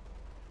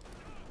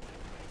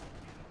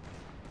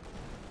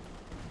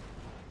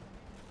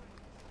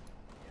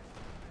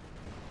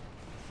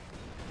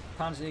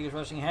 Panzerjägers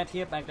rushing ahead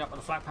here, backed up by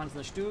the flak panzer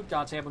and the StuG.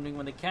 Guards Airborne doing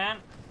what they can.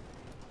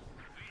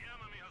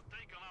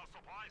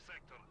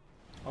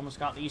 Almost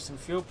got the eastern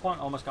fuel point,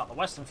 almost got the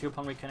western fuel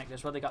point reconnected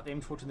as well. They got the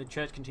infantry in the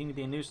church, continue to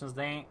be a nuisance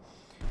there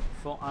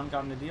for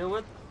Angreifen to deal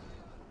with.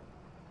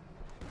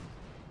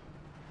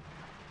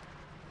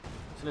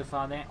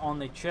 Solidify there on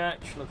the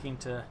church, looking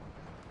to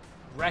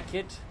wreck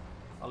it,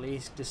 or at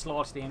least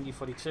dislodge the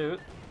MD42.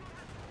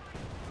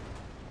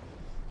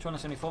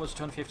 274 versus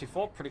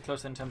 254, pretty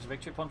close in terms of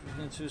victory points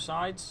between the two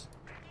sides.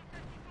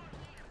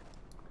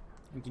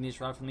 Engineers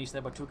right from the east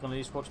there by 2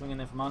 Grenadier squads moving in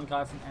there from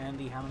Angreifen and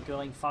the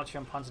Hammergöring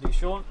Fallschirm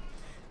Panzerdivision.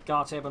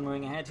 Guards Airborne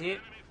moving ahead here.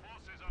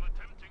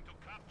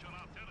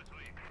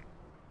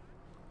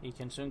 He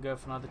can soon go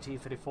for another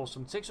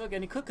T-34-6. So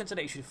again, he could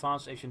consider Station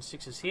 5, Station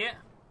 6s here.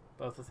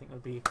 Both I think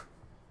would be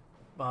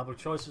viable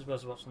choices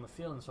versus what's on the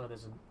field. And so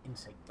there's an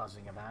insect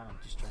buzzing about. I'm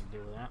just trying to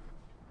deal with that.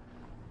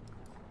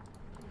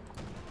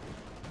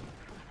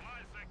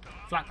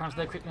 Flak Panzer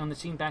there quickly on the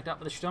scene, backed up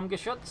with the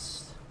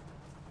StuGs.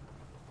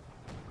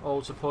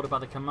 All supported by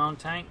the command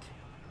tank.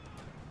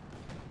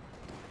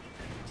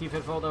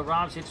 T-34 though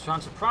arrives here to try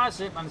and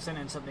surprise it, and then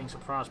ends up being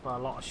surprised by a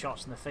lot of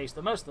shots in the face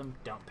that most of them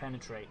don't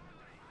penetrate.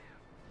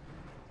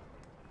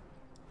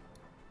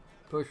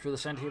 Push through the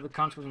centre here with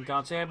Constables and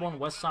Guards Airborne.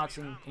 West side's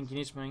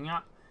engineers moving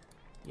up.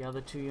 The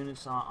other two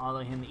units are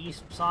either in the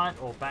east side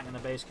or back in the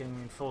base getting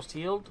reinforced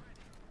healed.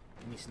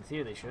 At least in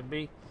theory they should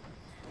be.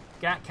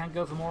 G.A.T can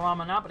go for more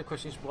armour now, but the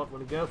question is what will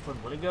he go for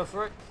and will he go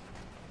for it?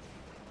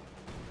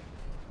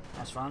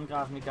 As for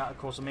Angreifen, we got of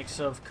course a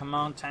mix of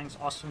command tanks,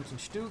 Ostwinds and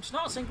StuGs.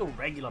 Not a single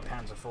regular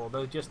Panzer IV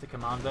though, just the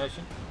command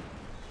version.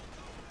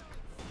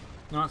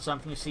 Not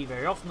something you see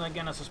very often.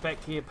 Again, I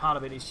suspect here part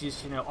of it is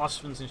just, you know,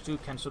 Ostwinds and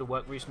StuGs can sort of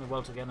work reasonably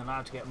well together and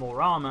allow to get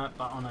more armour,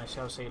 but on a,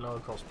 shall I say, lower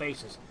cost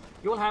basis.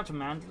 You will have to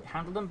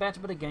handle them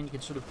better, but again, you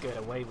can sort of get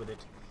away with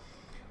it.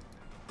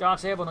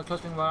 Guards Airborne are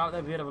clustering right out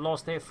there, a bit of a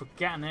loss there for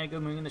G.A.T and Ergo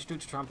moving in the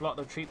StuGs to try and block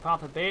the retreat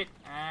path a bit,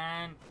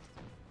 and...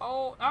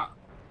 oh, no!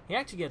 He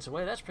actually gets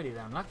away, that's pretty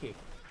damn lucky.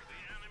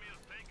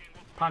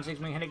 Panzer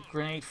moving ahead,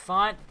 grenade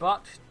fight,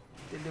 but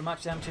didn't do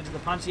much damage to the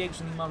Panzer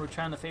and meanwhile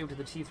return the favour to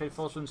the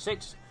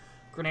T-34-6.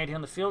 Grenade here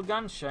on the field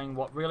gun, showing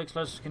what real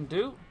explosives can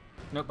do.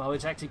 Nope, oh,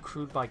 it's actually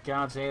crewed by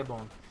Guards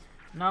Airborne.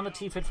 Now the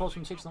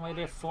T-34-6 on the way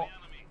there for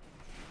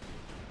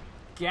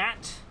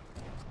G.A.T.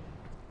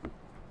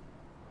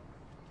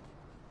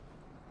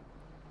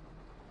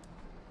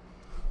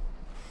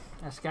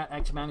 As G.A.T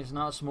actually manages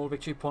another small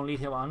victory point lead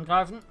here on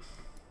Angreifen.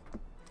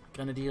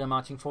 Grenadier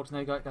marching forward, and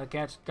they've got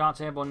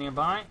Guards Airborne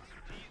nearby.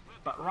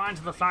 But right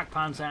into the Flak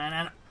Panzer and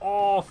an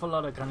awful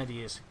lot of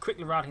Grenadiers,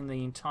 quickly routing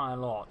the entire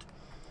lot.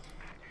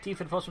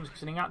 T-34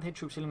 sitting out here,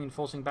 troops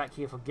reinforcing back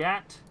here for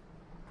G.A.T.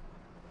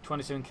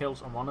 27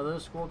 kills on one of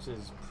those squads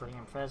is pretty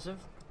impressive.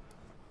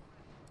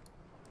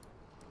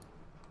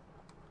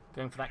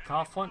 Going for that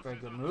calf point, very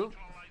good move.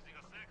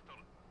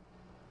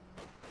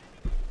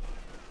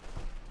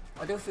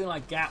 I do feel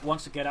like G.A.T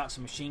wants to get out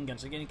some machine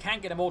guns. Again, you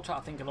can get a mortar,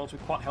 I think it'll also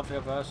be quite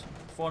helpful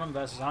for them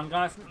versus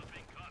Angreifen.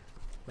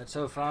 But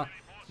so far,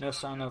 no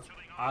sign of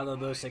either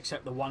of those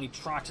except the one he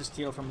tried to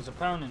steal from his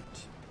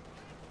opponent.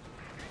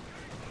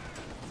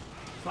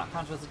 Flak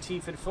Panzer with the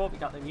T-34, we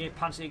got the G.A.T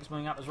Panzer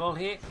moving up as well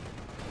here.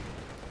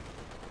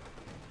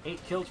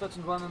 8 kills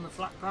versus 1 on the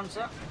Flak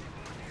Panzer.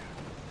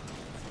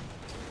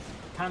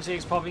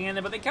 Panzer popping in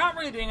there, but they can't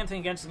really do anything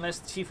against it unless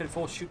the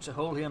T-34 shoots a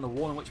hole here on the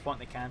wall, at which point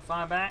they can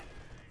fire back.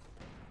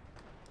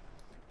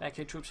 Back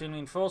here, troops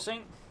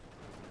reinforcing.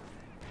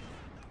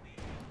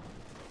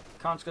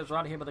 Kans goes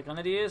right here by the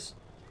Grenadiers.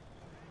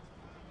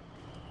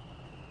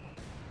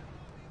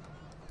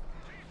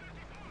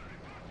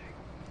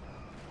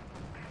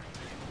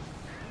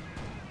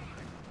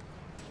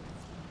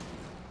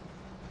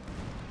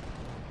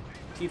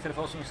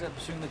 T-34 instead of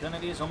pursuing the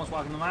Grenadiers, almost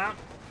wiping them out.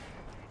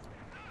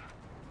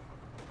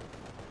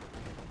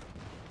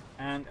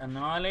 And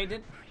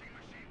annihilated.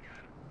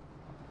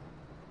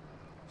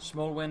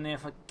 Small win there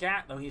for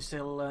G.A.T, though he's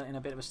still in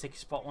a bit of a sticky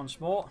spot once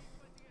more.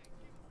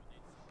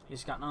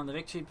 He's got none of the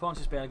victory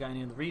points, he's barely got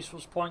any of the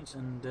resource points,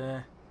 and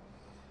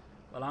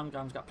well,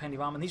 Angreifen's got plenty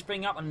of armor, and he's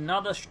bringing up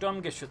another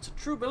StuGs. A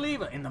true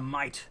believer in the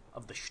might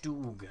of the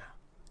StuG.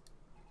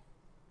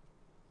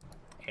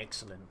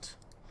 Excellent.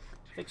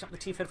 Picks up the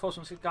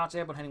T-34 Guards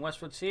Airborne heading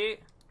westwards here.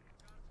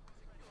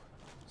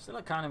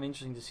 Still kind of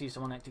interesting to see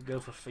someone actually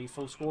go for 3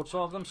 full squads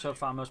of them. So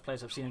far most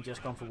players I've seen have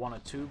just gone for 1 or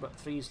 2, but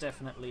 3 is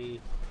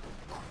definitely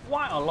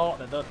quite a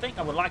lot. I think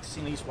I would like to see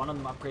at least one of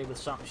them upgrade with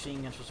some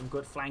machine guns for some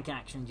good flank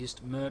action,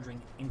 just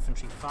murdering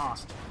infantry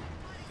fast.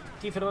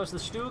 T-34 to the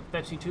StuG,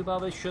 Betsy 2 by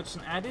the way,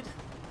 Schützen added.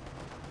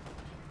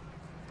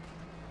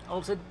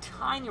 Also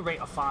tiny rate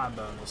of fire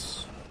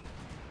bonus.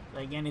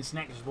 But again, it's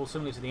negligible,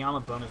 similar to the armor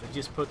bonus, it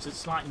just puts it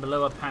slightly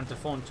below a Panther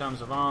 4 in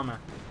terms of armor.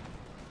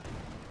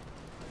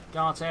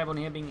 Guards Airborne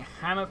here being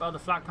hammered by the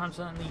Flak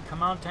Panzer and the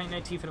command tank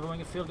there, T-34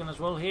 doing a field gun as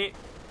well here.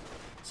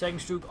 Second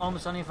StuG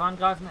almost on here for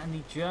Angreifen and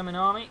the German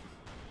army.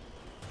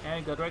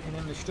 And go directly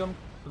in the Sturm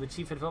with the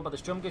T-34 by the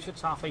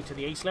StuGs, halfway to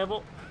the ace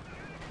level.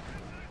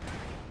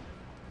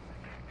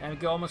 There we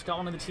go, almost got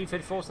one of the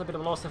T-34s, a bit of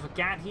a loss there for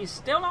G.A.T. He's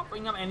still not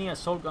bringing up any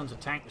assault guns or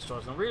tank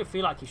destroyers, and I really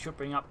feel like he should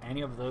bring up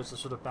any of those to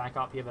sort of back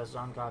up here versus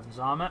Angreifen's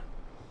armor.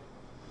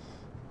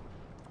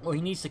 Well,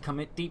 he needs to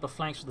commit deeper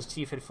flanks with the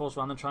T-34s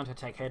rather than trying to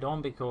attack head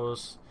on,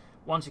 because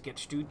once it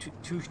gets two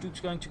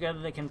StuGs going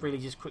together, they can really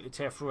just quickly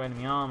tear through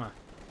enemy armor.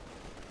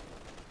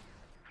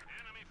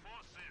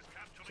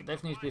 So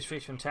definitely needs to be a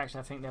switch from tactics,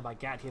 I think, there by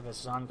G.A.T here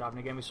versus Angreifen.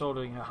 Again, we saw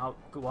how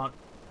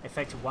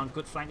effective one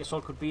good flank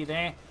assault could be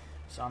there.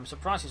 So I'm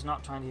surprised he's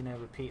not trying to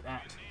repeat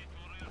that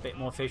a bit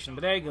more efficient.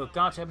 But there you go,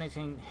 Guards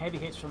taking heavy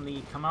hits from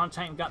the command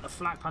tank. We've got the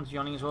Flak Panzer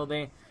joining as well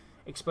there,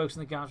 exposing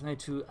the Guards there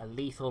to a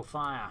lethal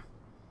fire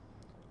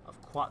of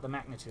quite the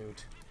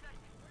magnitude.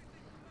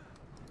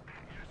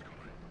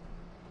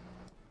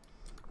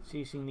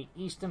 Seizing the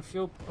eastern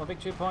fuel or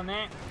victory point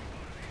there.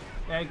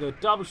 There you go.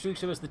 Double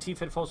StuGs as the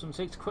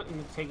T-3476 quickly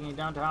taking it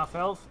down to half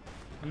health.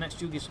 And that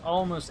StuG is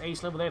almost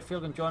ace level there.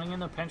 Field gun joining in.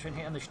 The penetrating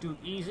hit on the StuG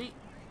easy.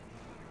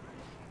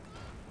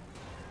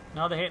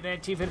 Another hit there.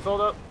 T-34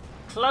 though.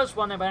 Close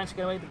one there, but actually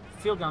get away.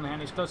 The field gun on the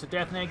hand is close to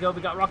death. And there you go.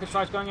 We got rocket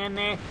strikes going in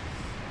there.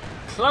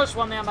 Close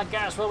one there by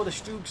G.A.T as well, but the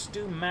StuGs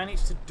do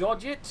manage to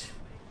dodge it.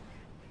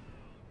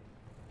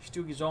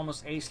 StuG is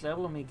almost ace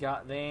level, and we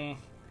got there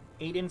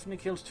 8 infantry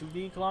kills, 2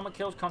 vehicle armor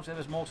kills.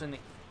 Conservators mortar in the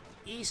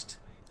east.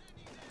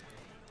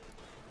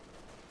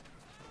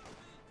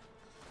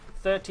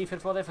 Third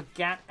T-34 there for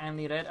G.A.T and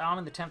the Red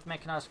Army, the 10th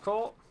Mechanized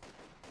Corps.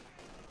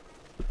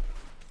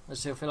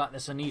 Let's see, I feel like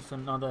there's a need for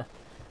another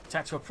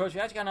tactical approach.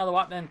 We actually got another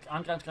weapon, and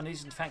Angreifen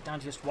grenades, in fact, down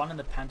to just 1 in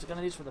the Panzer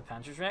grenades for the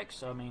Panzerschreck.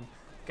 So, I mean,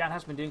 G.A.T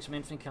has been doing some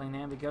infantry killing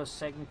there. We go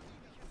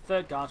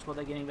third guard squad,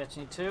 they're getting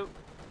veteran 2.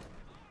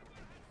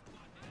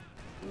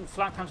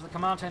 Flak punch to the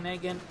command tank there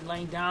again,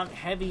 laying down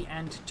heavy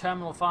and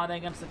terminal fire there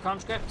against the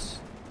conscripts.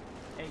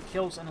 8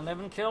 kills and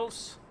 11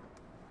 kills.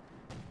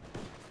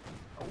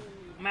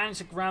 Managed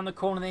to ground the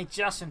corner there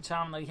just in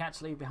time, though he had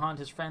to leave behind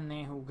his friend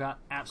there who got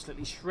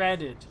absolutely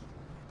shredded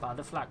by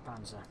the Flak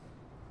Panzer.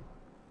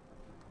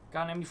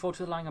 Got an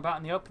MB42 lying about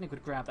in the open, he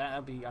could grab that.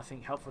 That would be, I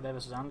think, helpful there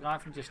versus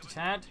Angreifen just a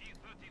tad.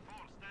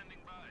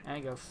 There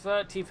you go,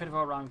 third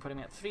T-34 round, putting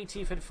at 3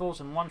 T-34s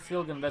and 1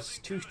 field gun versus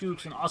 2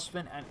 StuGs, an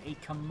Ostwind and a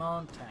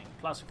command tank.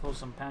 Plus, of course,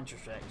 some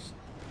Panzerschrecks.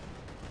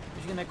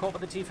 Michigan, they're caught by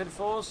the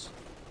T-34s.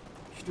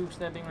 StuGs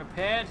there being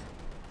repaired.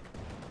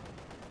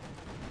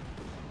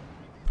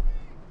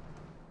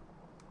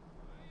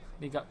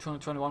 We got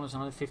 221 was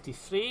another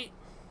 53.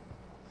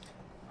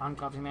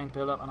 Angreifen man to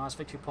build up a nice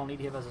victory point lead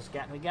here versus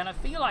G.A.T. Again, I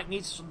feel like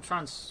needs to sort of try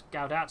and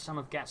scout out some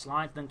of G.A.T's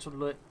lines, then sort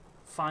of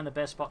find the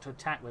best spot to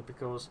attack with,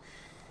 because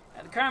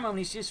at the current moment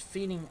he's just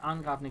feeding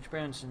Angreifen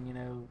experience and, you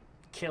know,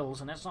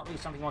 kills, and that's not really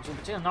something he wants to do,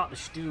 particularly not the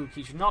StuG.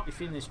 He should not be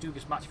feeding the StuG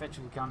as much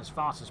veteran as he can as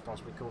fast as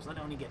possible, because that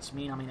only gets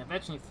mean. I mean, at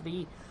veteran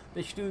 3,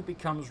 the StuG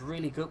becomes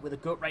really good with a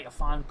good rate of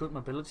fire and good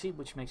mobility,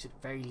 which makes it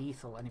very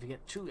lethal. And if you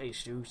get 2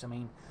 ace StuGs, I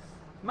mean,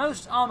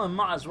 most Armour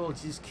might as well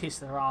just kiss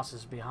their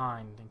asses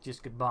behind and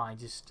just goodbye.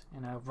 Just,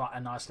 you know, write a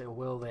nice little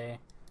will there.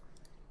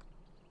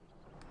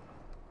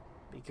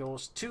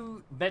 Because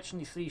 2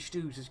 veteran 3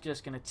 StuGs is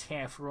just going to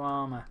tear through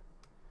armour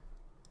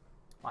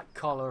like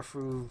cholera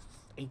through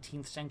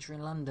 18th century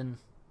London.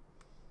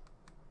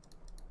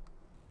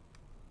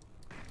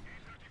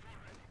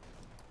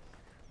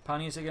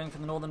 Pioneers are going for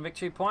the northern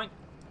victory point.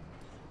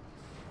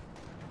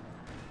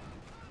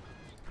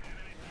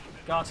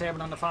 Guards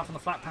Airborne under fire from the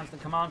Flak Panther,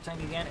 the command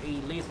tank again.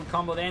 A lethal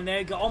combo there, and there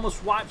you go.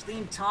 Almost wipes the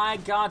entire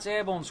Guards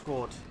Airborne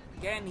squad.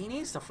 Again, he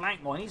needs to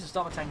flank more. He needs to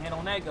stop attacking head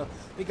on. There you go.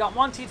 We got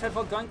 1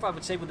 T-34 going for, I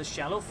would say, with a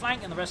shallow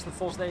flank, and the rest of the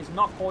force there is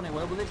not coordinating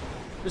well with it.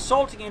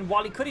 Assaulting in,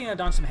 while he could have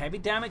done some heavy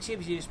damage here,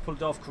 if he just pulled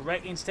it off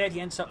correctly. Instead,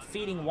 he ends up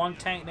feeding 1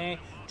 tank there,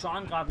 try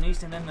and grab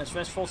east, and then the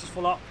rest forces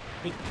full up.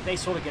 They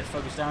sort of get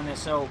focused down there.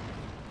 So,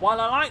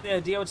 while I like the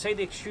idea, I would say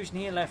the execution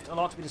here left a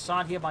lot to be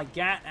decided here by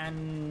G.A.T,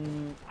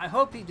 and I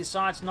hope he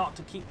decides not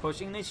to keep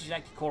pushing this. He should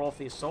actually call off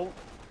the assault.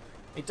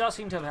 It does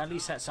seem to have at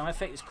least had some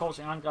effect. It's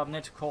causing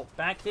Angreifen to call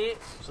back here,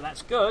 so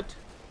that's good.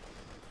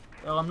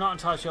 Well, I'm not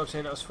entirely sure to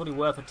say that was fully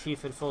worth a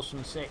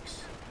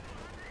T-34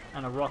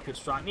 and a rocket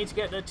strike. Need to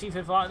get the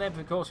T-34 out there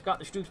because we've got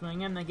the StuGs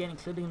moving in again,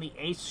 including the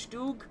ace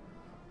StuG.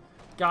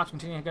 G.A.T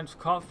continuing against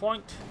the cutoff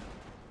point.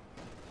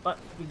 But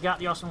we got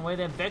the awesome way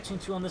there. Veteran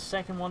 2 on the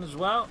second one as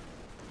well.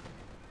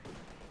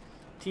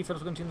 T-34 is going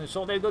to continue the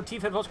assault. There we go.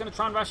 T-34 is going to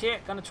try and rush here.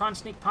 Going to try and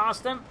sneak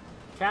past them.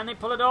 Can they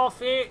pull it off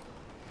here?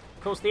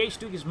 Of course, the ace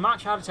StuG is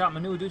much harder to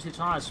outmaneuver due to its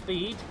higher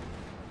speed.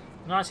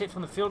 Nice hit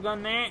from the field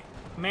gun there.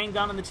 Main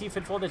gun on the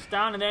T-34 that's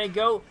down, and there you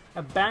go.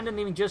 Abandoned,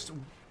 leaving just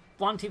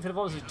 1 T-34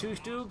 versus 2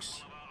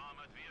 StuGs.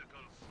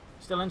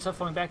 Still ends up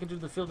falling back into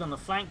the field on the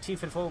flank.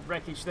 T-34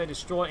 wreckage there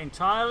destroyed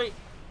entirely.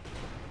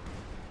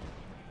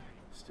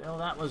 Still,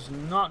 that was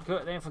not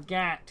good there for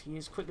G.A.T. He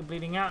is quickly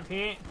bleeding out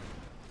here.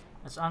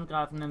 That's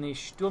Angreifen, and the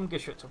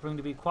Sturmgeschütz are proving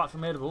to be quite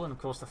formidable, and of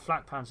course the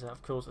Flak Panzer,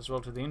 of course, as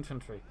well to the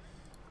infantry.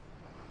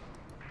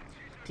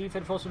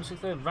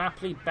 T-34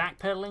 rapidly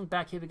backpedaling.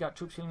 Back here we got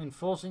troops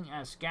reinforcing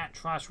as G.A.T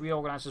tries to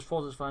reorganize his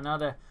forces for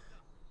another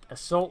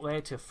assault there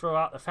to throw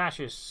out the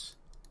fascists.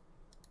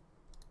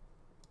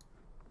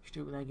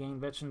 Stupid there getting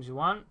veterans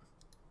 1.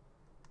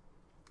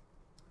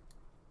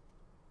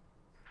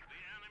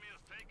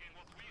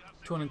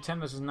 $210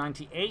 versus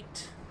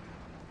 98.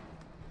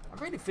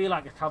 I really feel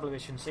like a couple of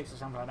Mission 6 or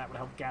something like that would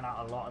help G.A.T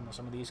out a lot in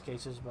some of these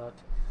cases, but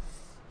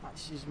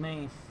that's just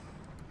me.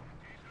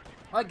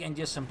 Again,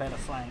 just some better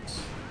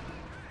flanks.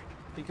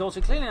 Because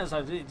it clearly, as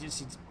I do, it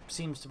just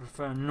seems to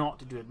prefer not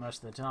to do it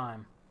most of the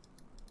time.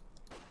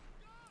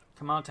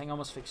 Command tank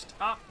almost fixed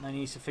up. Now he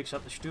needs to fix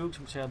up the StuGs,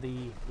 which are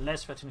the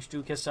less veteran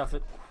StuG has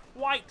suffered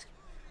quite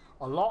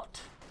a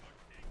lot.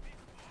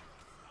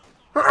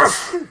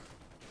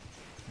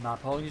 My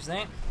apologies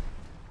there.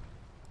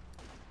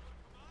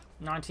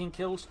 19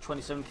 kills,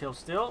 27 kills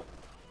still.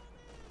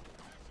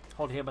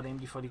 Hold here by the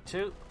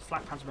MG42.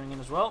 Flak Panther bringing in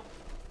as well.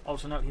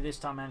 Also note here this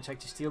time managed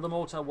to steal the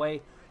mortar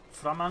away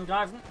from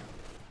Angreifen.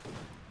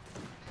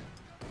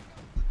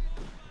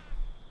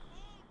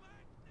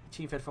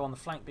 Chief Head 4 on the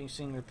flank being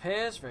seen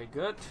repairs, very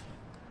good.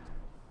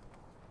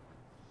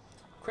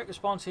 Quick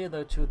response here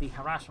though to the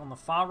harassment on the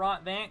far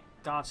right there.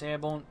 G.A.T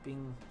Airborne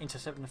being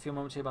intercepted in a few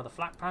moments here by the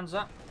flak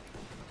panzer.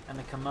 And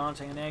the command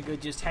tank and air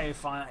good just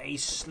terrifying a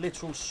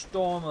literal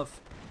storm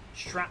of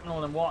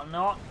shrapnel and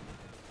whatnot.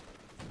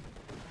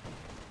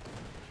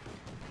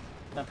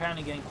 They're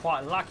apparently getting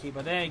quite lucky,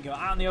 but there you go.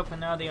 Out in the open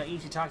now, they are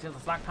easy targeted. The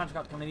flak panzer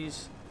got the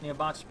committees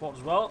nearby to support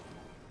as well.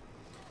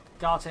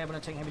 G.A.T Airborne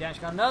taking heavy damage.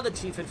 Got another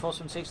Chief Head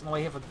 476 on the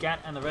way here for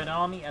G.A.T and the Red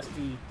Army as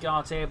the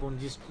G.A.T Airborne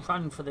just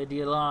run for their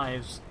dear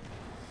lives.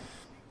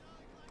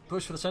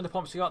 Push for the centre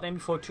pumps. You got them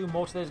before 2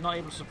 mortar there is not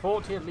able to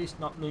support here, at least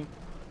not doing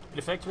it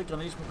effectively. Got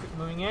these quick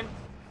moving in.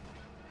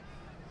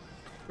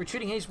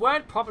 Retreating he's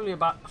worried probably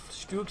about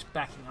StuGs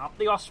backing up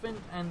the Ostwind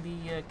and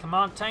the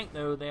command tank,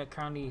 though they are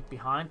currently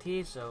behind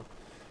here, so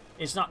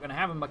it's not going to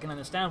happen. But I can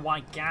understand why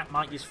G.A.T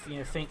might just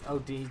think, oh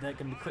dear, they're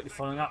going to be quickly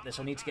following up this.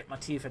 I need to get my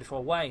T-34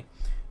 away.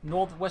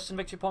 Northwestern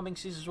victory pumping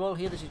sees as well.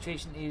 Here the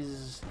situation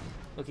is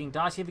looking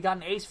dicey. We got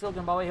an ace field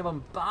gun by way here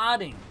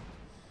bombarding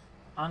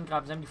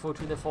Angreifen's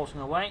MD-42. They're forcing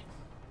away.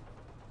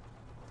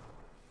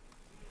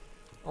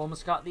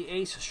 Almost got the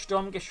ace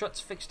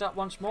Sturmgeschütz fixed up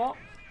once more.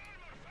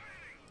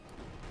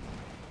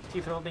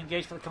 T-34 will be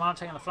engaged for the command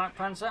tank and the flak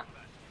panzer.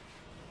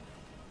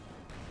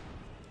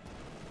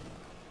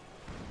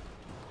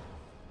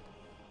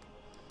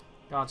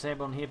 G.A.T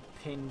Airborne here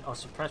pinned or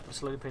suppressed but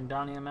slowly pinned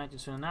down here. Imagine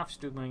soon enough.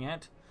 StuG moving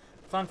ahead.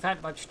 Fun fact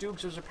about StuGs,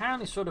 it was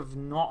apparently sort of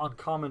not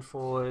uncommon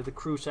for the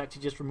crews to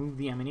actually just remove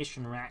the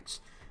ammunition racks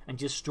and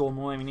just store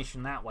more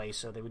ammunition that way.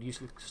 So they would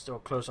usually store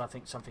close, I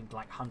think, something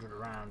like 100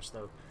 rounds.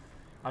 Though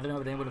I don't know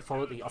if they would have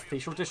followed the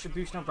official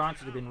distribution of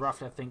rounds. It would have been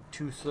roughly, I think,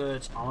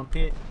 2/3 armor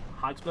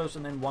high explosives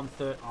and then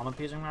 1/3 armor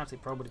piercing rounds. They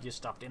probably just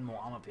stuffed in more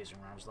armor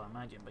piercing rounds, I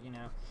imagine. But you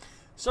know,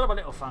 sort of a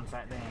little fun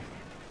fact there.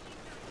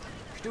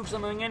 StuGs are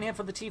moving in here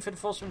for the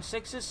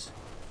T-34-6s.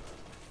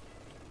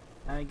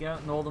 There you go.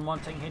 Northern one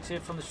taking hits here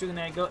from the StuG. And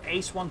there you go.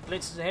 Ace 1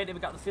 blitzes ahead. Here we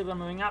got the field gun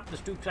moving up. The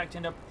StuG track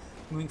end up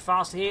moving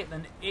faster here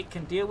than it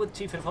can deal with.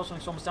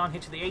 T-34 almost down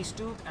here to the Ace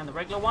StuG and the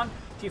regular one.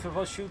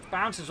 T-34 shoots,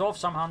 bounces off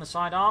somehow on the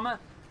side armor.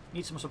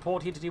 Need some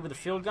support here to deal with the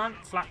field gun.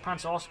 Flak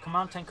panzer also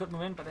command tank could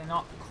move in, but they're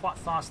not quite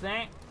fast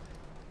there.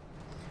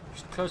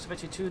 Just close to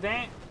victory 2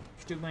 there.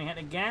 StuG moving ahead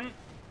again.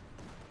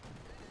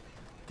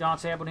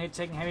 G.A.T Airborne here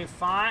taking heavy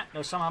fire.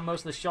 Though somehow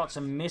most of the shots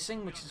are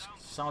missing, which is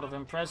sort of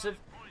impressive.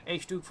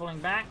 H StuG falling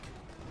back.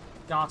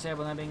 G.A.T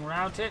Airborne then being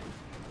routed.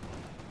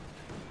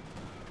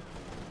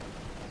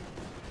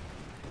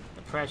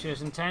 The pressure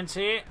is intense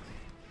here.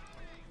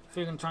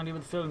 Field gun trying to deal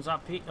with the field guns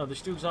up here. Oh, the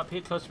StuGs up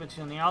here, close to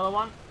victory on the other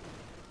one.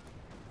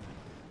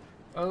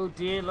 Oh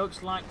dear,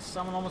 looks like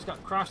someone almost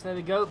got crushed. There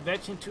we go.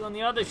 Veteran 2 on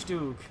the other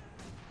StuG.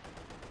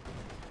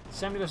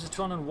 70 versus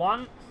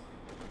 201.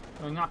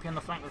 Going up here on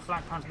the flank with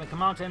flak panzer and the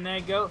command tank. There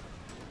you go.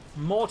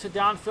 Mortar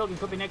down. Field gun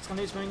could be next on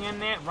this moving in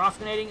there. Rough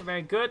grenading.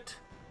 Very good.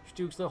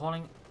 StuG still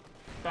holding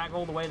back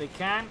all the way they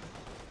can.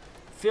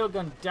 Field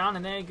gun down,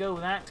 and there you go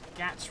with that.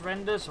 G.A.T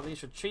surrenders, or at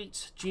least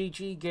retreats.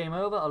 GG, game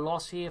over. A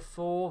loss here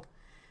for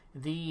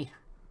the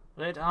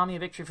Red Army. A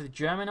victory for the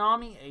German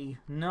Army.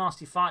 A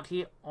nasty fight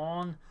here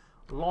on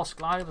Lost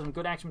Glider. Some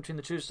good action between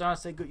the two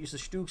sides. They good use the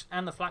StuGs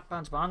and the flak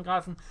panzer by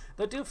Angreifen.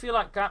 They do feel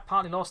like G.A.T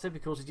partly lost it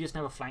because he just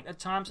never flanked at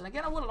times. And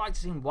again, I would have liked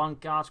to see one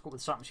G.A.T squad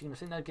with submachine. I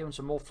think they've given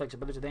some more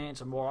flexibility there and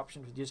some more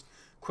options for just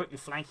quickly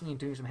flanking and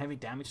doing some heavy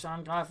damage to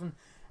Angreifen.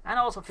 And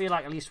I also feel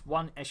like at least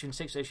one Echelon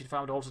 6, Echelon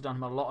 5 would also done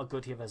him a lot of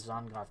good here versus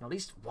Angreifen. At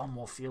least one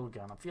more field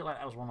gun. I feel like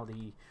that was one of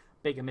the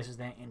bigger misses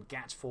there in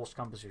G.A.T's force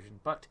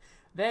composition. But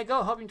there you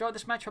go. Hope you enjoyed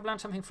this match. Hope you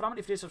learned something from it.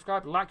 If you did,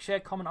 subscribe, like, share,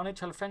 comment on it,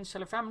 tell your friends,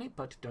 tell your family,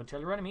 but don't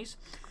tell your enemies.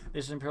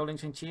 This is Imperial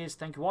Links and cheers.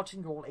 Thank you for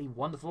watching. You're all a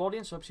wonderful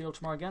audience. Hope to see you all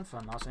tomorrow again for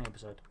a nice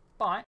episode.